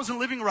remember when I wasn't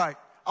living right,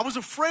 I was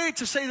afraid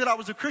to say that I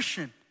was a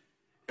Christian.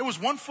 It was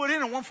 1 foot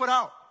in and 1 foot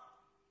out.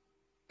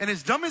 And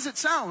as dumb as it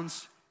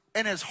sounds,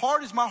 and as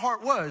hard as my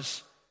heart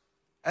was,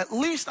 at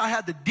least I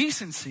had the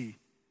decency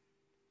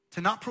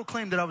to not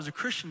proclaim that I was a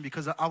Christian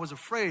because I was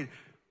afraid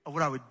of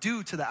what I would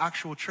do to the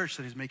actual church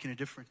that is making a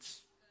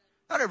difference.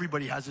 Not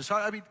everybody has this.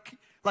 I mean,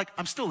 like,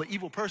 I'm still an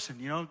evil person,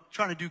 you know,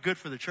 trying to do good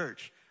for the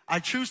church. I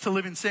choose to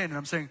live in sin, and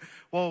I'm saying,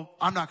 well,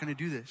 I'm not going to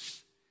do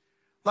this.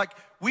 Like,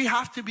 we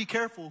have to be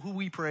careful who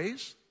we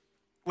praise.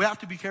 We have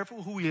to be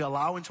careful who we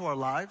allow into our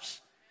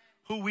lives,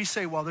 who we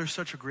say, well, they're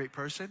such a great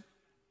person.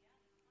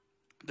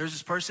 There's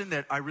this person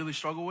that I really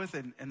struggle with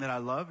and that I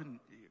love and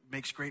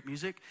makes great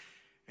music,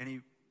 and he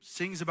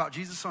sings about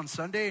Jesus on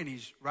Sunday, and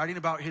he's writing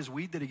about his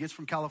weed that he gets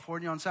from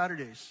California on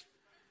Saturdays.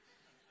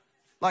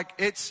 Like,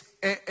 it's,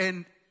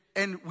 and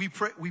we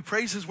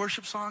praise his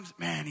worship songs.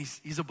 Man,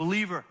 he's a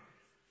believer.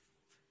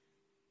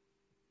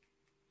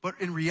 But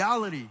in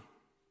reality,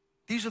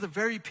 these are the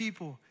very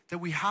people that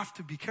we have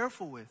to be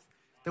careful with.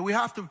 That we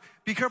have to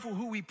be careful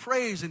who we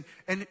praise and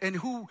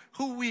who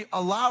we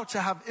allow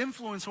to have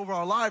influence over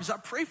our lives. I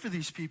pray for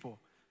these people.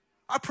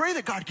 I pray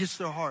that God gets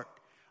their heart.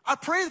 I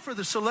pray for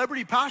the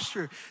celebrity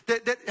pastor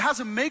that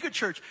has a mega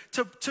church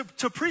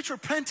to preach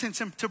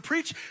repentance and to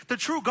preach the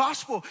true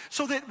gospel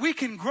so that we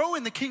can grow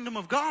in the kingdom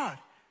of God.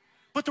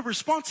 But the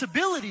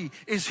responsibility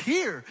is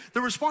here.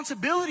 The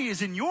responsibility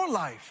is in your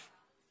life.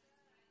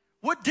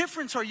 What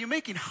difference are you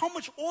making? How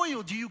much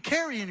oil do you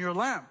carry in your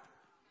lamp?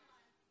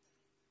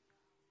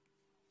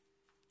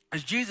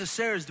 As Jesus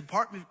says,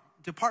 depart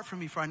from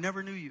me, for I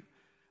never knew you.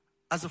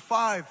 As the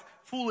 5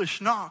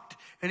 foolish knocked,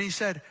 and he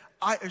said,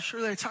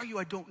 surely I tell you,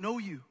 I don't know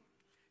you.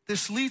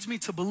 This leads me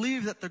to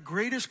believe that the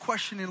greatest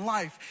question in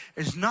life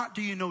is not,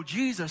 do you know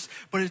Jesus,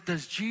 but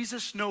does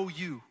Jesus know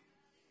you?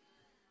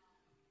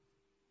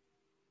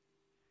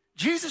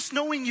 Jesus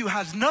knowing you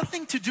has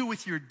nothing to do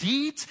with your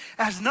deeds,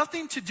 has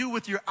nothing to do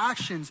with your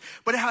actions,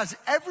 but it has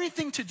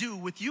everything to do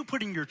with you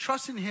putting your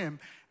trust in him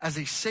as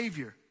a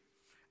Savior,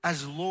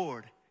 as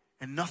Lord,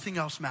 and nothing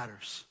else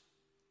matters.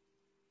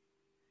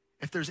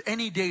 If there's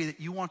any day that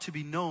you want to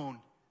be known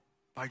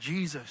by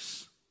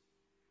Jesus,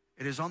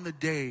 it is on the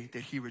day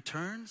that he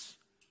returns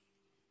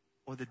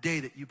or the day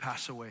that you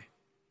pass away.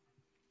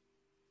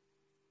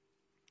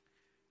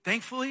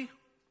 Thankfully,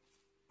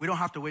 we don't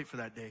have to wait for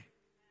that day.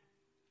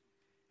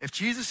 If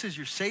Jesus is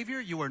your Savior,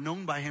 you are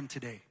known by him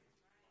today.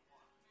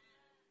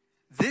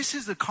 This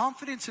is the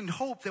confidence and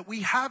hope that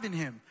we have in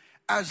him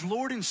as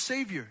Lord and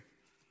Savior.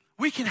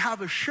 We can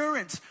have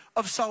assurance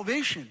of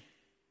salvation.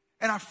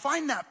 And I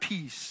find that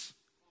peace.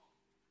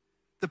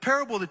 The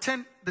parable of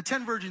the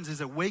 10 virgins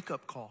is a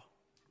wake-up call.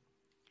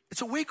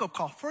 It's a wake-up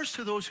call, first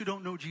to those who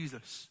don't know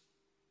Jesus,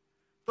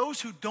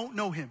 those who don't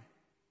know him.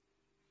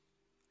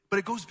 But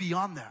it goes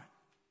beyond that.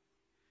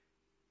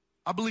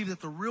 I believe that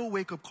the real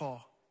wake-up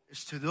call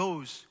is to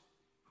those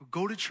who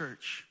go to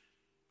church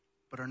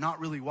but are not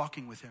really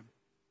walking with him.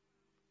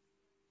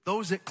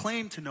 Those that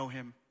claim to know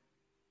him,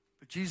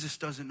 but Jesus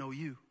doesn't know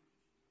you.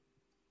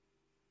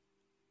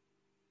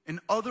 In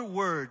other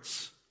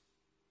words,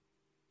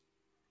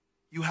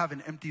 you have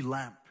an empty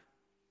lamp.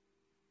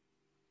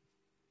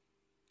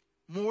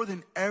 More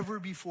than ever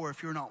before,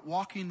 if you're not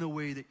walking the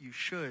way that you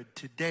should,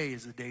 today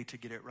is the day to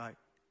get it right.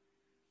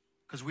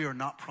 Because we are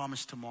not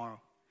promised tomorrow.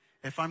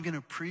 If I'm going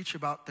to preach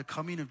about the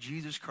coming of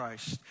Jesus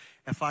Christ,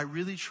 if I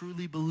really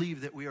truly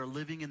believe that we are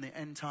living in the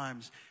end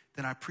times,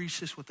 then I preach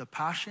this with a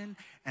passion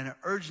and an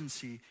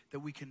urgency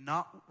that we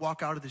cannot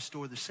walk out of this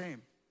door the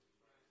same.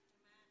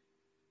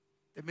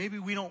 That maybe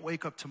we don't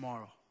wake up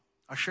tomorrow.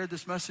 I shared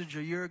this message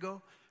a year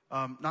ago.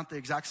 Not the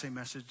exact same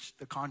message,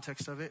 the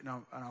context of it,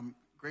 and I'm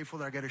grateful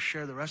that I get to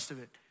share the rest of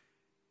it.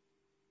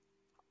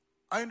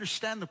 I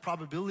understand the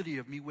probability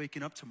of me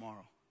waking up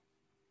tomorrow.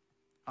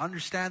 I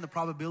understand the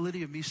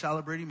probability of me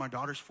celebrating my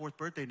daughter's 4th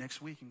birthday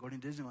next week and going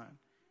to Disneyland.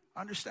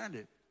 I understand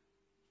it.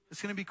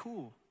 It's going to be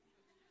cool.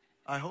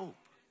 I hope.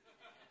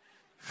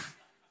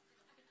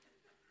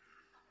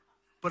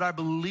 But I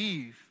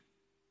believe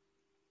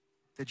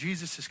that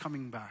Jesus is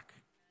coming back.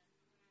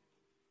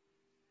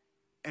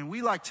 And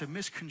we like to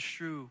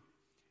misconstrue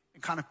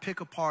and kind of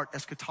pick apart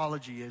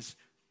eschatology as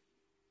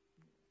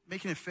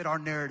making it fit our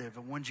narrative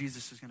of when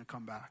Jesus is going to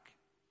come back.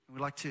 And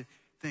we like to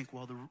think,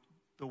 well,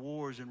 the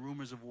wars and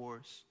rumors of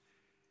wars,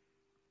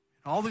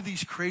 and all of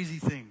these crazy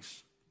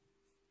things.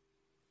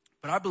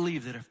 But I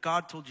believe that if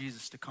God told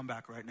Jesus to come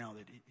back right now,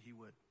 that he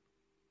would.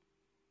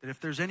 That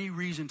if there's any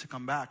reason to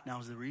come back,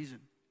 now's the reason.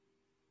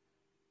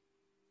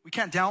 We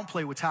can't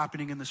downplay what's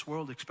happening in this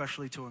world,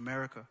 especially to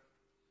America.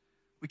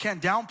 We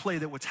can't downplay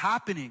that what's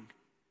happening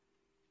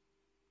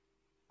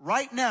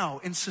right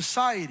now in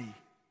society,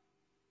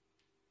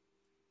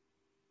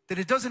 that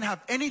it doesn't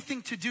have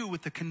anything to do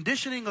with the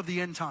conditioning of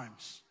the end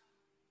times.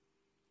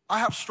 I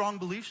have strong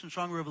beliefs and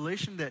strong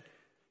revelation that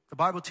the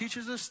Bible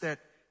teaches us that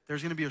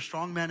there's going to be a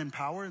strong man in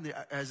power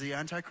as the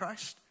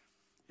Antichrist.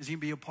 He's going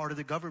to be a part of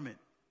the government.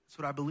 That's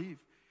what I believe.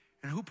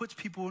 And who puts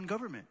people in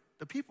government?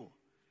 The people.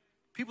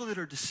 People that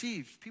are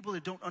deceived, people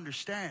that don't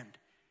understand.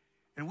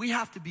 And we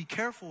have to be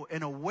careful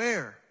and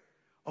aware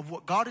of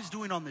what God is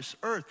doing on this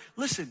earth.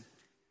 Listen,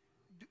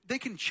 they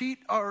can cheat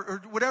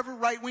or whatever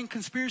right-wing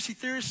conspiracy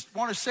theorists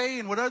want to say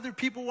and what other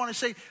people want to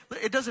say.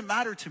 It doesn't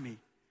matter to me.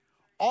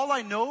 All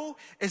I know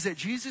is that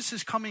Jesus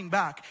is coming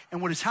back,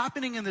 and what is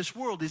happening in this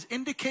world is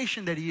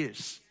indication that he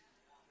is.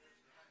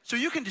 So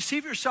you can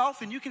deceive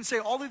yourself and you can say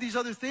all of these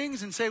other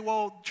things and say,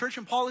 well, church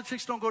and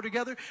politics don't go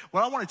together.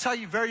 Well, I want to tell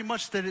you very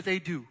much that they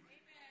do.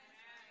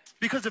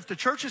 Because if the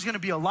church is going to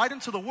be a light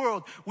into the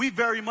world, we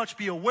very much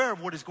be aware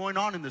of what is going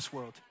on in this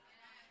world.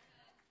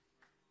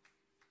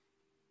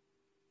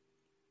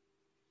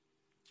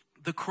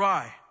 The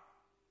cry,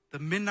 the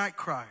midnight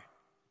cry,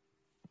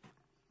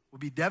 will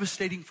be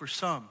devastating for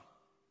some,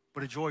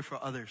 but a joy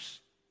for others.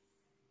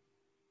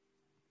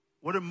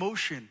 What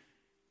emotion,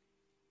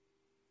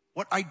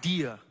 what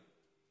idea,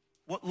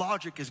 what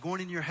logic is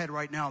going in your head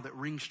right now that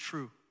rings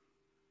true?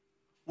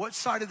 What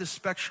side of the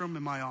spectrum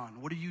am I on?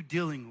 What are you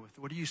dealing with?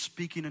 What are you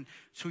speaking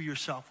to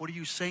yourself? What are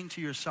you saying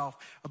to yourself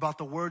about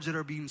the words that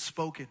are being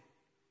spoken?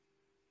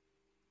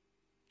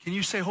 Can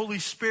you say, Holy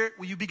Spirit,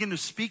 will you begin to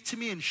speak to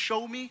me and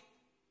show me?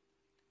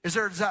 Is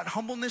that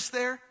humbleness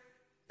there?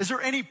 Is there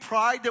any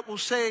pride that will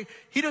say,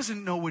 he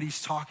doesn't know what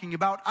he's talking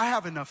about. I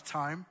have enough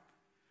time.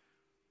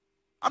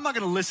 I'm not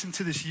going to listen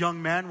to this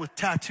young man with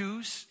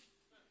tattoos.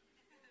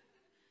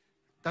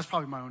 That's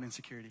probably my own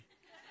insecurity.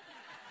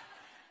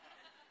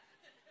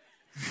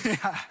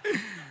 Yeah.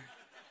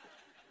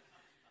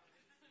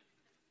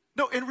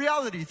 No, in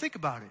reality, think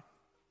about it.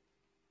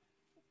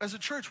 As a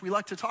church, we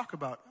like to talk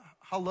about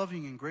how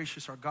loving and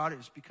gracious our God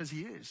is, because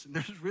he is. And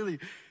there's really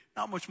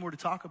not much more to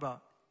talk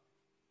about.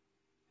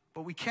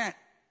 But we can't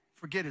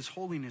forget his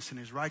holiness and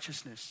his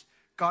righteousness.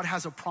 God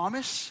has a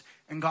promise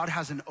and God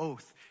has an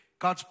oath.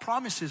 God's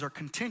promises are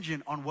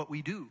contingent on what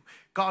we do.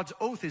 God's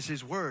oath is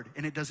his word,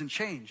 and it doesn't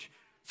change.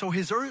 So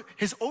his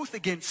oath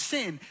against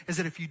sin is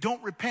that if you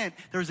don't repent,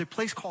 there's a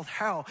place called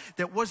hell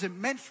that wasn't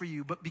meant for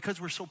you, but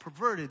because we're so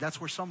perverted, that's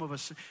where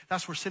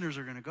sinners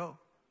are going to go.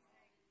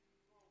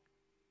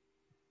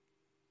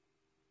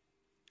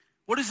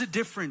 What is the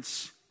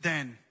difference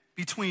then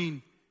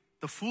between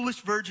the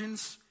foolish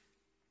virgins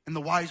and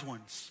the wise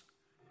ones?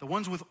 The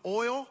ones with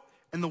oil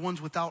and the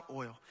ones without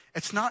oil.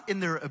 It's not in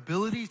their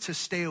ability to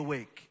stay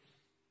awake,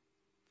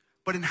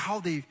 but in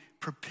how they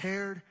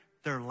prepared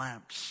their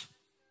lamps.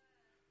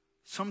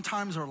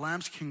 Sometimes our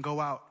lamps can go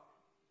out,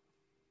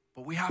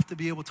 but we have to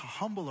be able to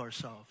humble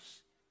ourselves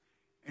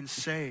and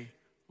say,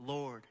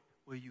 Lord,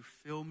 will you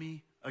fill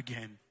me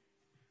again?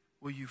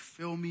 Will you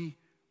fill me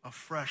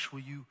afresh?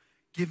 Will you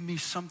give me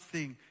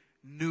something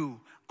new?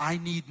 I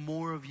need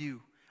more of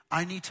you.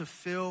 I need to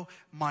fill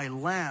my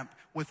lamp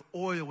with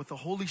oil, with the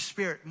Holy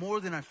Spirit, more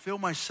than I fill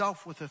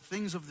myself with the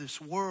things of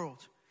this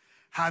world.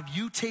 Have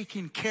you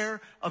taken care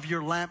of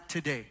your lamp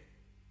today?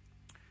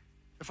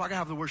 If I could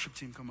have the worship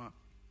team come up.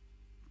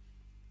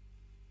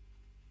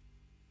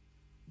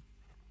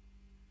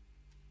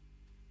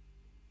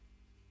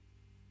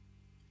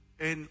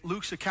 In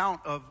Luke's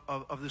account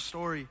of the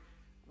story,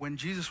 when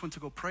Jesus went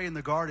to go pray in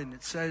the garden,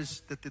 it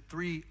says that the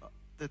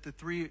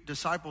three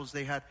disciples,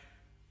 they had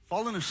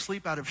fallen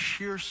asleep out of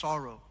sheer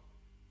sorrow.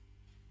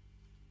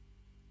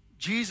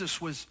 Jesus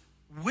was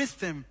with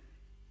them.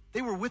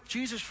 They were with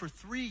Jesus for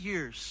 3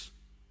 years.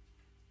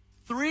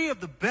 3 of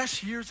the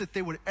best years that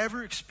they would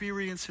ever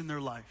experience in their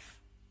life.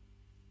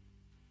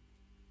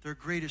 Their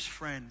greatest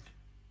friend.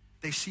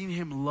 They seen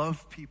him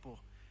love people.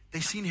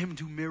 They seen him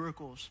do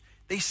miracles.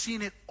 They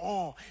seen it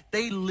all.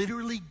 They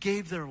literally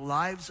gave their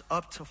lives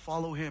up to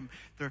follow him.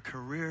 Their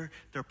career,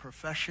 their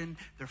profession,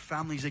 their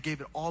families, they gave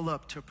it all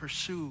up to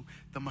pursue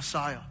the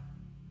Messiah.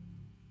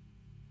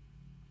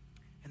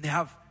 And they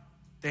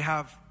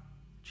have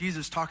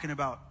Jesus talking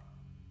about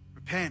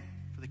repent,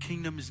 for the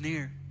kingdom is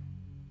near.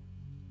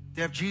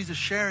 They have Jesus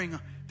sharing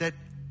that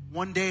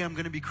one day I'm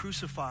going to be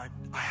crucified.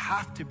 I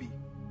have to be.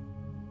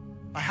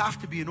 I have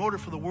to be in order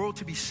for the world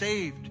to be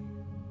saved.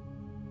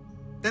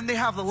 Then they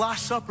have the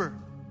Last Supper.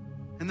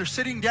 And they're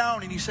sitting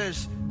down and he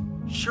says,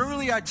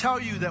 surely I tell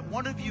you that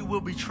one of you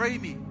will betray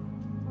me.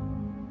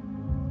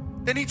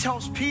 Then he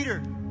tells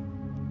Peter,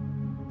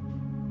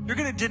 you're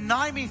going to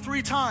deny me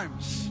 3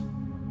 times.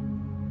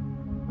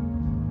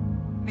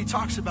 And he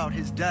talks about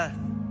his death,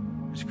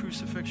 his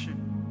crucifixion.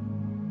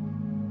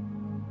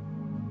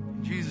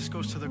 Jesus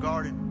goes to the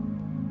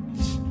garden.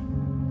 He's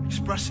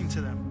expressing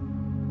to them,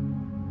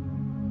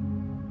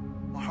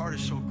 my heart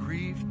is so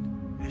grieved,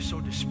 it is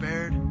so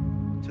despaired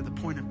to the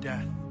point of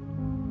death.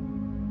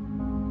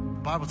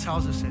 The Bible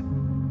tells us that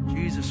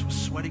Jesus was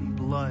sweating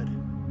blood,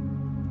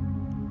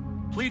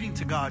 pleading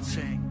to God,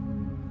 saying,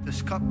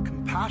 this cup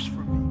can pass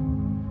from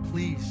me,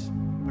 please,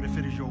 but if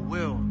it is your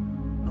will,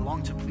 I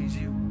long to please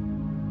you.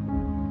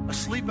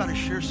 Asleep out of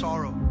sheer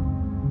sorrow.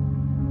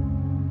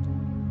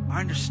 I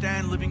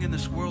understand living in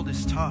this world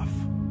is tough.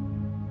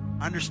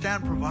 I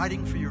understand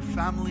providing for your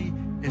family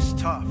is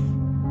tough.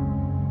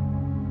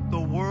 The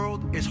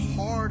world is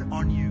hard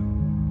on you,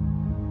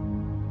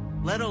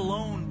 let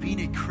alone being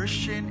a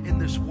Christian in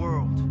this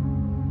world.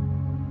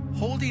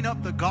 Holding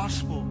up the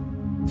gospel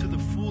to the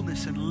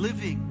fullness and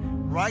living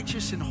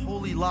righteous and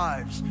holy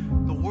lives,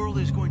 the world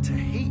is going to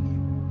hate you.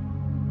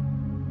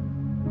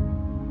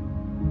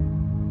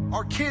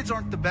 Our kids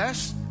aren't the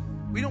best.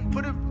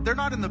 They're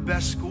not in the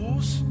best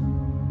schools.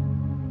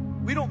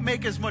 We don't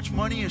make as much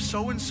money as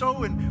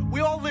so-and-so, and we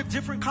all live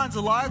different kinds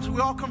of lives.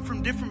 We all come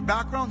from different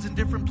backgrounds and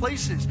different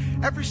places.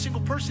 Every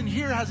single person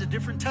here has a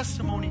different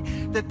testimony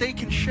that they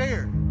can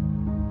share.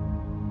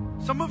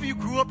 Some of you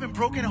grew up in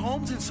broken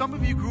homes, and some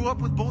of you grew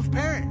up with both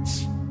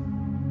parents.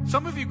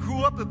 Some of you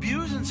grew up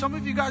abused, and some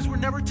of you guys were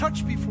never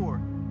touched before.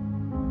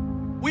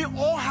 We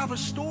all have a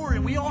story,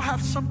 and we all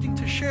have something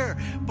to share.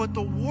 But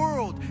the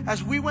world,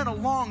 as we went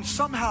along,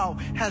 somehow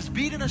has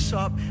beaten us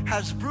up,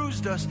 has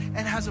bruised us,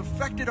 and has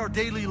affected our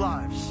daily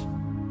lives.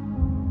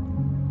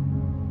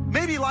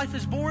 Maybe life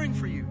is boring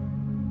for you,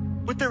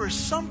 but there is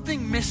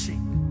something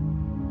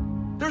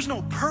missing. There's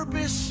no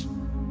purpose.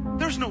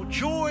 There's no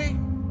joy.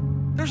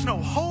 There's no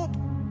hope.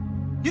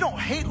 You don't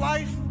hate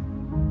life,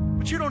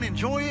 but you don't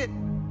enjoy it.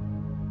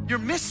 You're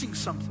missing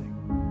something.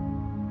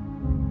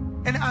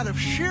 And out of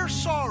sheer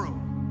sorrow,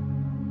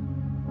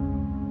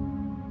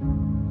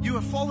 you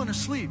have fallen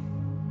asleep.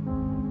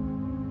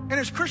 And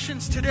as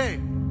Christians today,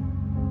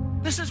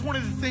 this is one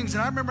of the things,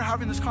 and I remember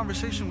having this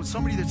conversation with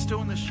somebody that's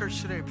still in this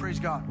church today, praise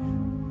God.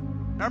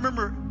 And I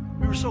remember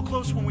we were so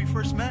close when we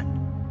first met.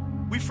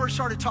 We first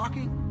started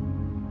talking,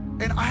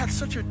 and I had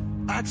such a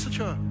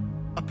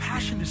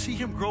passion to see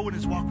him grow in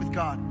his walk with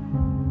God.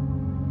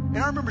 And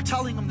I remember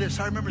telling him this.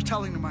 I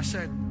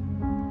said,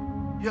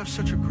 You have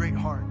such a great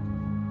heart.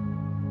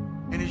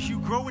 And as you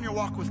grow in your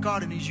walk with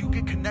God, and as you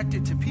get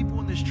connected to people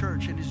in this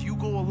church, and as you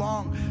go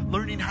along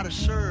learning how to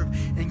serve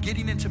and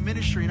getting into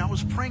ministry, and I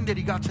was praying that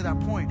he got to that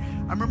point.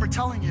 I remember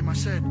telling him, I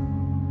said,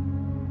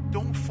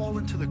 don't fall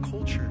into the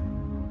culture,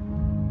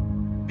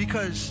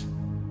 because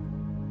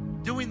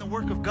doing the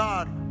work of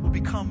God will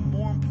become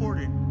more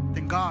important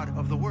than God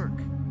of the work.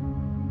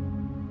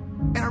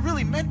 And I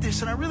really meant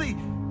this, and I really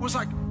was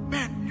like,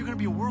 man, you're going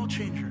to be a world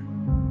changer.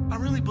 I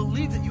really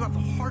believe that you have a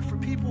heart for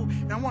people,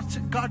 and I want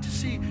God to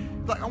see,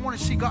 I want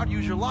to see God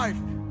use your life.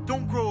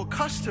 Don't grow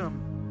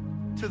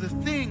accustomed to the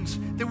things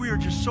that we are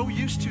just so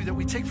used to that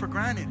we take for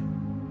granted.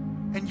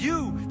 And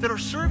you that are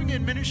serving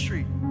in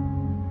ministry,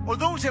 or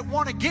those that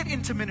want to get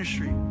into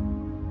ministry,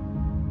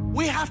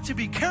 we have to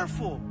be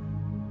careful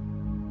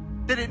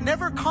that it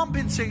never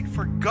compensates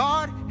for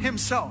God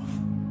himself.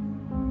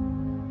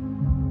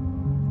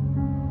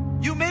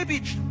 You may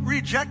be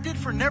rejected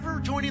for never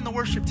joining the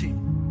worship team.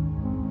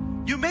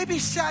 You may be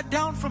sat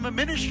down from a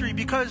ministry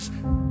because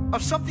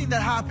of something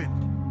that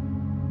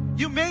happened.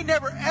 You may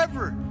never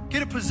ever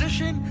get a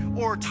position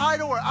or a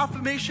title or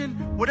affirmation,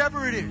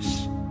 whatever it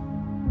is.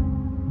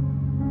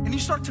 And you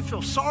start to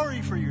feel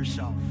sorry for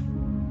yourself.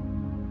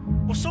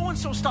 Well,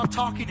 so-and-so stopped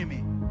talking to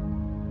me.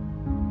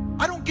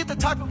 I don't get the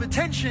type of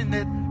attention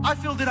that I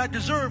feel that I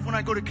deserve when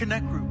I go to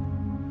Connect Group.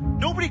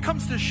 Nobody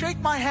comes to shake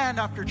my hand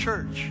after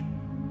church.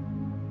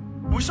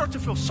 And we start to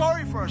feel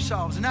sorry for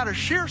ourselves. And out of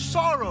sheer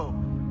sorrow,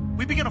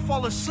 we begin to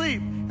fall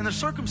asleep in the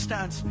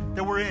circumstance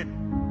that we're in.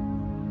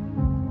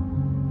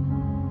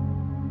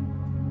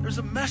 There's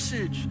a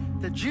message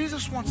that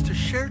Jesus wants to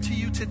share to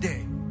you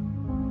today.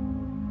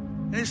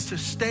 And it's to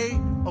stay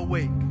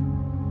awake.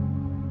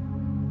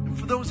 And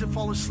for those that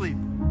fall asleep,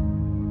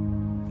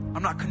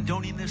 I'm not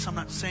condoning this. I'm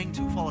not saying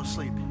to fall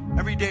asleep.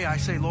 Every day I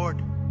say,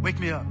 Lord, wake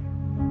me up.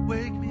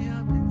 Wake me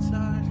up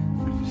inside.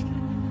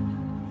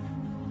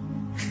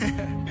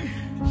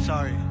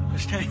 Sorry.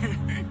 Just kidding.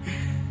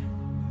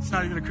 It's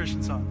not even a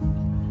Christian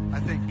song, I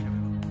think.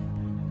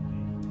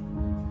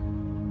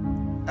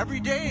 Every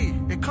day,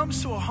 it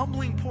comes to a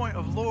humbling point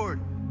of, Lord,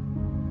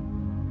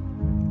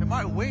 am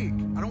I awake?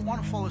 I don't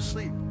want to fall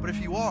asleep. But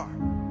if you are,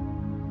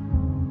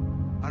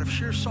 out of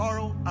sheer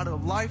sorrow, out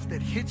of life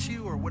that hits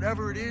you or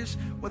whatever it is,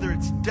 whether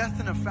it's death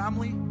in a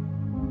family,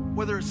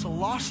 whether it's the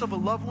loss of a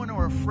loved one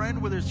or a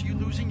friend, whether it's you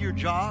losing your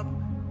job,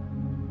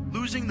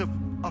 losing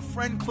a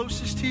friend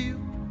closest to you,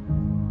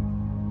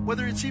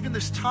 whether it's even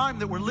this time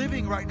that we're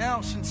living right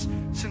now since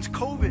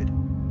COVID,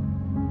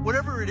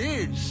 whatever it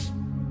is,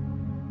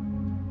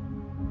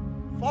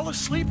 fall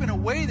asleep in a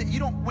way that you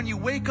don't, when you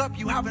wake up,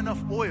 you have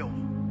enough oil.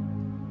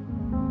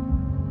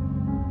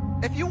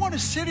 If you want to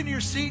sit in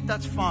your seat,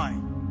 that's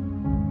fine.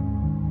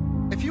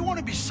 If you want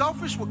to be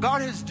selfish, what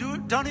God has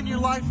done in your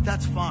life,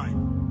 that's fine.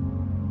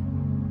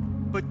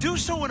 But do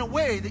so in a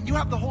way that you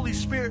have the Holy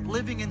Spirit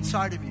living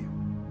inside of you.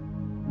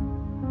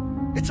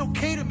 It's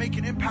okay to make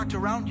an impact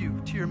around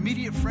you, to your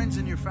immediate friends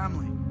and your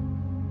family.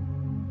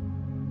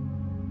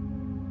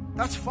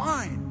 That's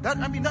fine.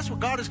 That's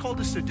what God has called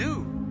us to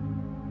do.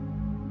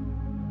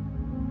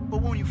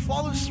 But when you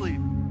fall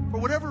asleep, for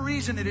whatever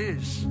reason it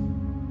is,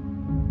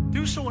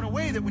 do so in a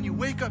way that when you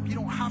wake up, you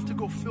don't have to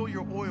go fill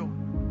your oil.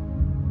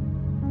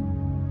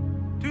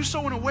 Do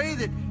so in a way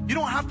that you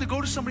don't have to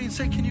go to somebody and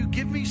say, can you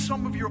give me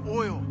some of your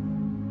oil?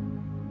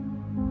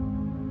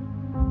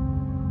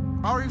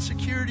 Our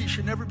insecurity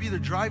should never be the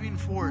driving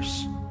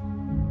force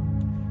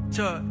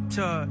to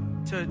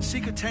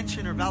seek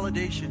attention or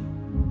validation.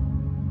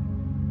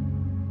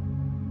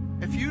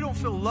 If you don't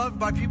feel loved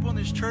by people in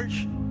this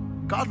church,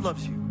 God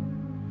loves you.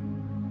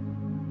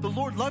 The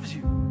Lord loves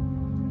you.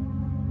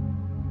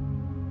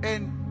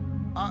 And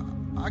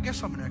I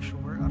guess I'm an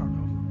extrovert. I don't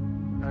know.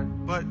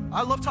 But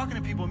I love talking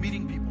to people,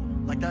 meeting people.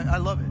 Like that, I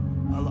love it.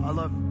 I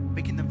love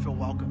making them feel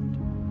welcomed.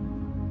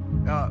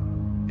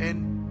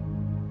 And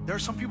there are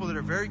some people that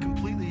are very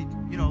completely,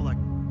 like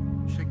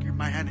shake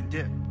my hand and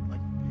dip. Like,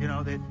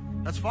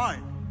 that's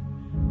fine.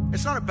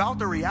 It's not about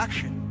the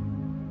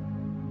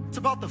reaction. It's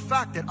about the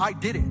fact that I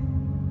did it.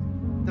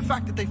 The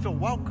fact that they feel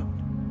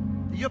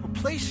welcomed. That you have a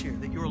place here,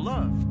 that you're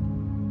loved.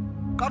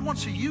 God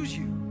wants to use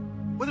you.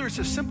 Whether it's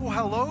a simple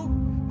hello,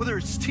 whether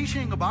it's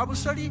teaching a Bible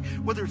study,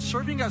 whether it's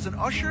serving as an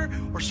usher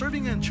or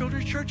serving in a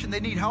children's church and they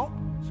need help.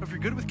 So if you're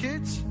good with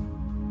kids,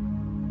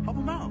 help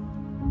them out.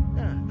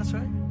 Yeah, that's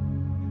right.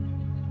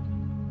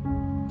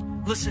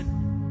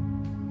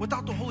 Listen,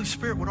 without the Holy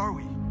Spirit, what are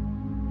we?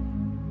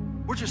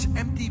 We're just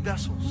empty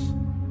vessels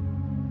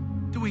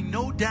doing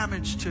no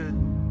damage to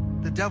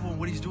the devil and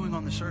what he's doing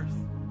on this earth.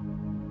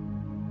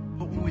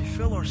 But when we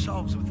fill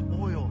ourselves with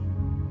oil,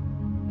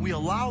 we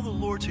allow the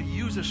Lord to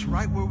use us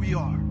right where we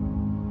are.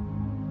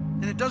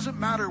 And it doesn't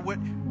matter what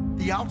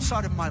the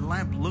outside of my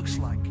lamp looks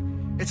like.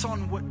 It's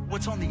on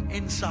what's on the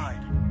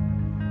inside.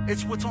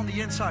 It's what's on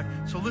the inside.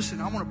 So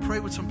listen, I want to pray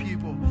with some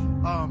people.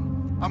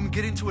 I'm going to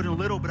get into it in a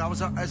little, but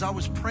as I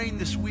was praying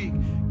this week,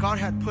 God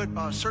had put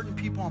certain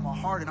people on my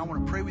heart, and I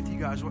want to pray with you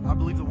guys. I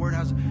believe the word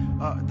has,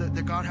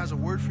 that God has a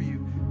word for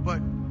you.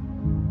 But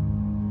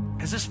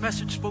has this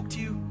message spoke to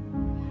you?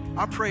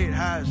 I pray it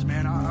has,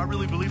 man. I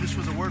really believe this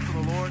was a word for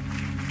the Lord.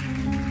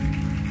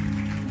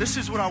 This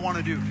is what I want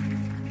to do.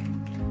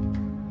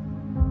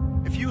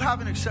 If you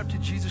haven't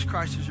accepted Jesus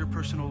Christ as your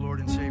personal Lord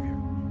and Savior,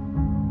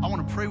 I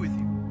want to pray with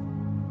you.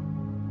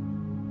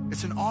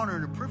 It's an honor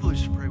and a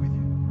privilege to pray with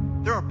you.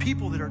 There are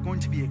people that are going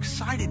to be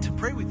excited to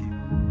pray with you,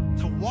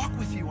 to walk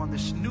with you on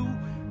this new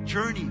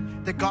journey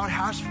that God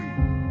has for you.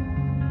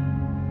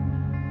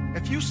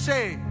 If you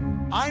say,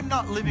 I'm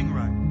not living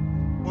right,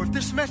 or if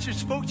this message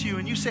spoke to you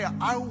and you say,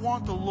 I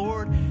want the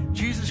Lord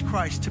Jesus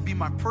Christ to be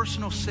my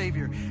personal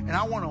Savior, and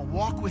I want to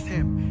walk with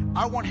Him,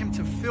 I want Him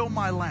to fill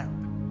my lamp.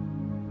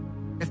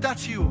 If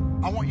that's you,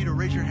 I want you to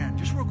raise your hand,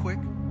 just real quick.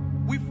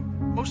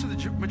 Most of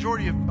the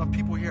majority of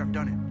people here have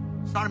done it.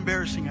 It's not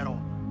embarrassing at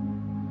all.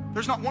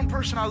 There's not one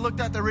person I looked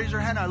at that raised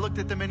their hand, I looked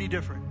at them any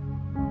different.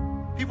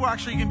 People are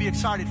actually going to be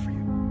excited for you.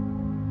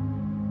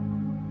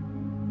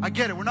 I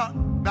get it. We're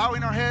not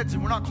bowing our heads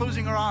and we're not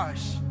closing our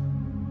eyes.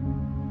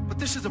 But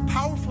this is a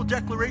powerful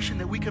declaration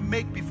that we can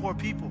make before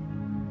people,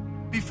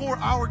 before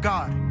our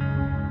God.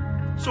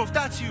 So if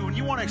that's you and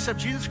you want to accept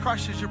Jesus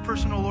Christ as your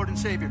personal Lord and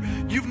Savior,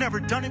 you've never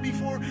done it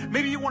before,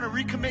 maybe you want to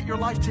recommit your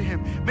life to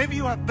Him, maybe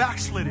you have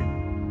backslidden,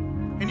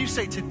 and you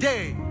say,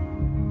 today,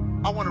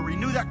 I want to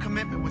renew that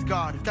commitment with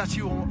God. If that's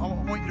you, I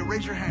want you to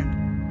raise your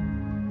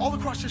hand. All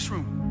across this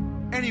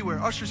room, anywhere.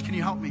 Ushers, can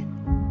you help me?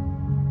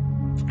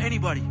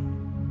 Anybody?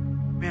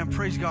 Man,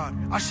 praise God.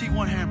 I see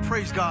one hand.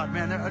 Praise God,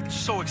 man. I'm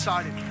so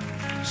excited.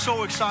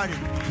 So excited.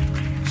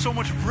 So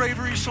much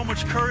bravery, so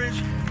much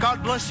courage.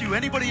 God bless you.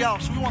 Anybody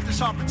else? We want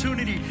this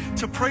opportunity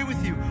to pray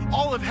with you.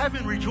 All of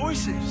heaven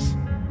rejoices.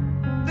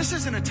 This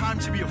isn't a time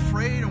to be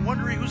afraid and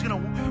wondering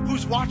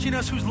who's watching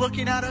us, who's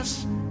looking at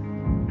us.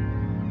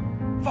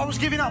 If I was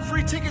giving out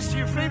free tickets to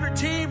your favorite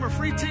team or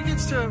free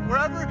tickets to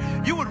wherever,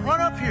 you would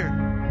run up here.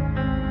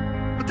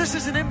 But this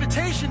is an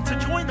invitation to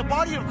join the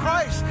body of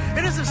Christ.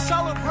 It is a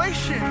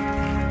celebration.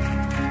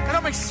 And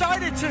I'm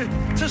excited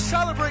to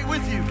celebrate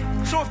with you.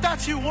 So if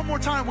that's you, one more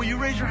time, will you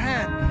raise your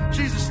hand?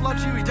 Jesus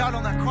loves you. He died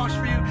on that cross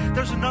for you.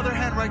 There's another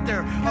hand right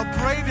there. A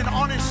brave and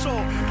honest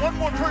soul. One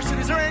more person.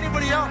 Is there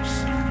anybody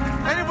else?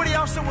 Anybody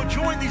else that will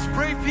join these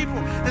brave people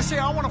that say,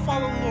 I want to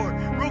follow the Lord?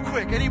 Real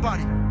quick,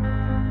 anybody?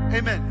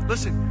 Amen.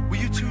 Listen, will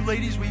you two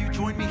ladies, will you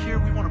join me here?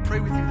 We want to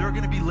pray with you. There are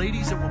going to be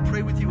ladies that will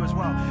pray with you as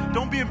well.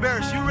 Don't be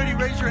embarrassed. You already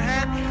raised your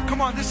hand?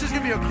 Come on, this is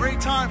going to be a great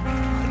time.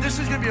 This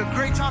is going to be a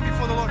great time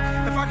before the Lord.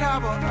 If I could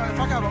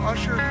have an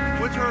usher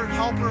with her,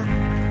 help her,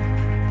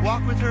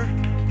 walk with her,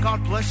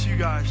 God bless you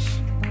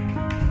guys.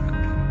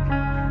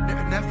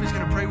 Neff is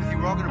going to pray with you.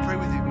 We're all going to pray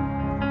with you.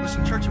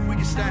 Listen, church, if we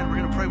can stand, we're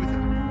going to pray with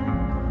him.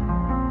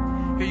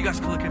 Here, you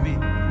guys can look at me.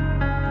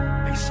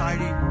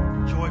 Exciting,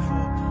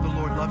 joyful, the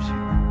Lord loves you.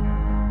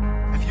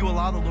 If you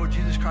allow the Lord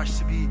Jesus Christ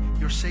to be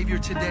your Savior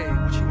today,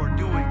 what you are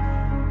doing,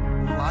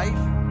 life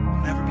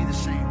will never be the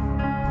same.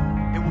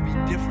 It will be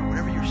different.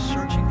 Whatever you're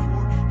searching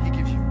for, He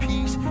gives you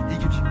peace, He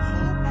gives you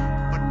hope.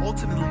 But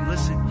ultimately,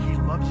 listen, He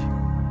loves you.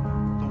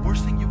 The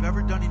worst thing you've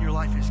ever done in your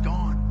life is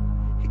gone.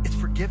 It's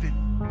forgiven.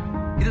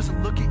 He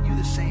doesn't look at you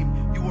the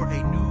same. You are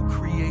a new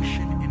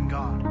creation in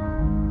God.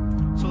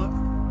 So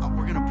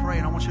we're going to pray,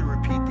 and I want you to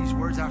repeat these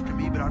words after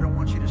me, but I don't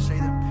want you to say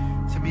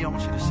them to me. I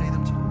want you to say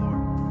them to the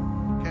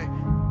Lord. Okay?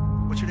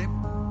 What's your name?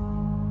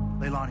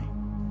 Leilani.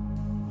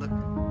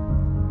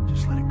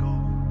 Just let it go.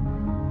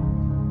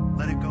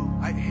 Let it go.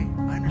 I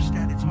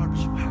understand it's hard,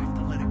 but you have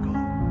to let it go.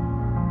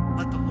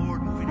 Let the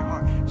Lord move in your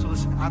heart. So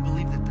listen, I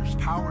believe that there's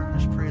power in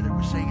this prayer that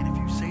we're saying, and if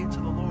you say it to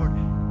the Lord,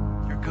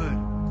 you're good.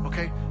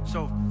 Okay?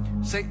 So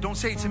don't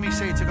say it to me,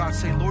 say it to God.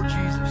 Say, Lord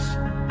Jesus.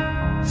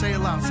 Say it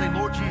loud. Say,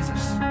 Lord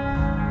Jesus,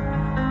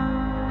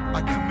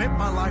 I commit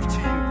my life to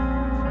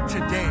you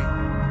today.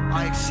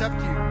 I accept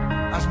you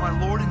as my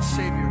Lord and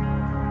Savior.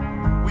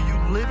 Will you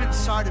live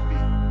inside of me?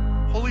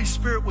 Holy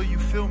Spirit, will you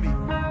fill me?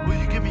 Will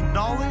you give me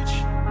knowledge,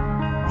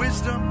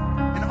 wisdom,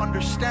 and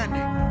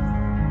understanding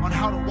on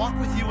how to walk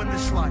with you in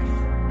this life?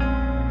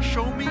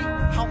 Show me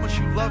how much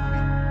you love me.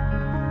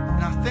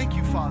 And I thank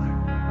you, Father,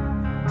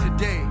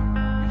 today.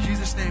 In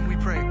Jesus' name we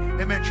pray.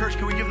 Amen. Church,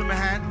 can we give them a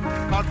hand?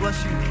 God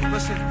bless you.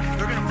 Listen,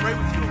 they're going to pray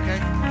with you, okay?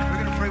 They're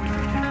going to pray with you.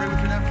 Can you pray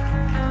with me now?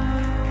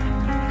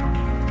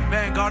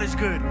 Man, God is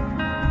good.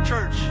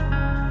 Church,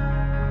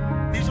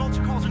 these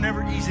altar calls are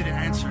never easy to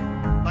answer.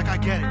 Like, I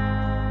get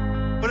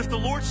it. But if the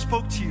Lord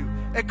spoke to you,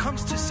 it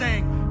comes to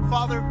saying,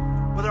 Father,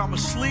 whether I'm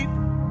asleep,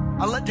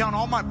 I let down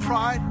all my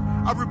pride,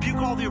 I rebuke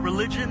all the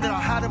religion that I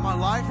had in my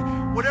life,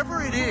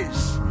 whatever it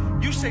is,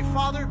 you say,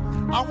 Father,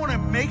 I want to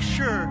make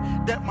sure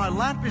that my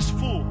lamp is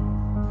full.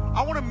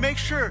 I want to make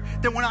sure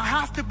that when I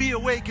have to be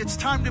awake, it's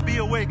time to be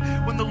awake.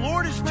 When the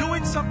Lord is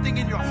doing something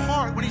in your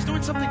heart, when He's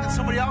doing something in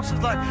somebody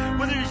else's life,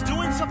 whether He's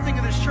doing something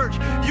in this church,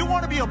 you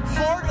want to be a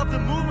part of the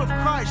move of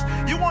Christ.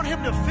 You want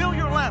Him to fill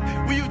your lamp.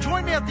 Will you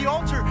join me at the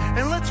altar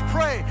and let's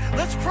pray.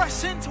 Let's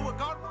press into what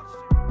God wants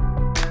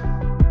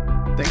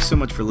to do. Thanks so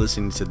much for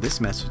listening to this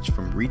message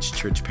from Reach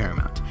Church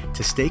Paramount.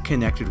 To stay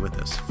connected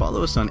with us,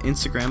 follow us on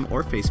Instagram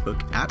or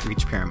Facebook at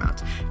Reach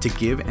Paramount. To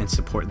give and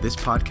support this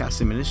podcast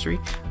and ministry,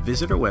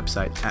 visit our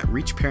website at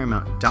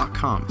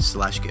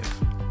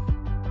reachparamount.com/give.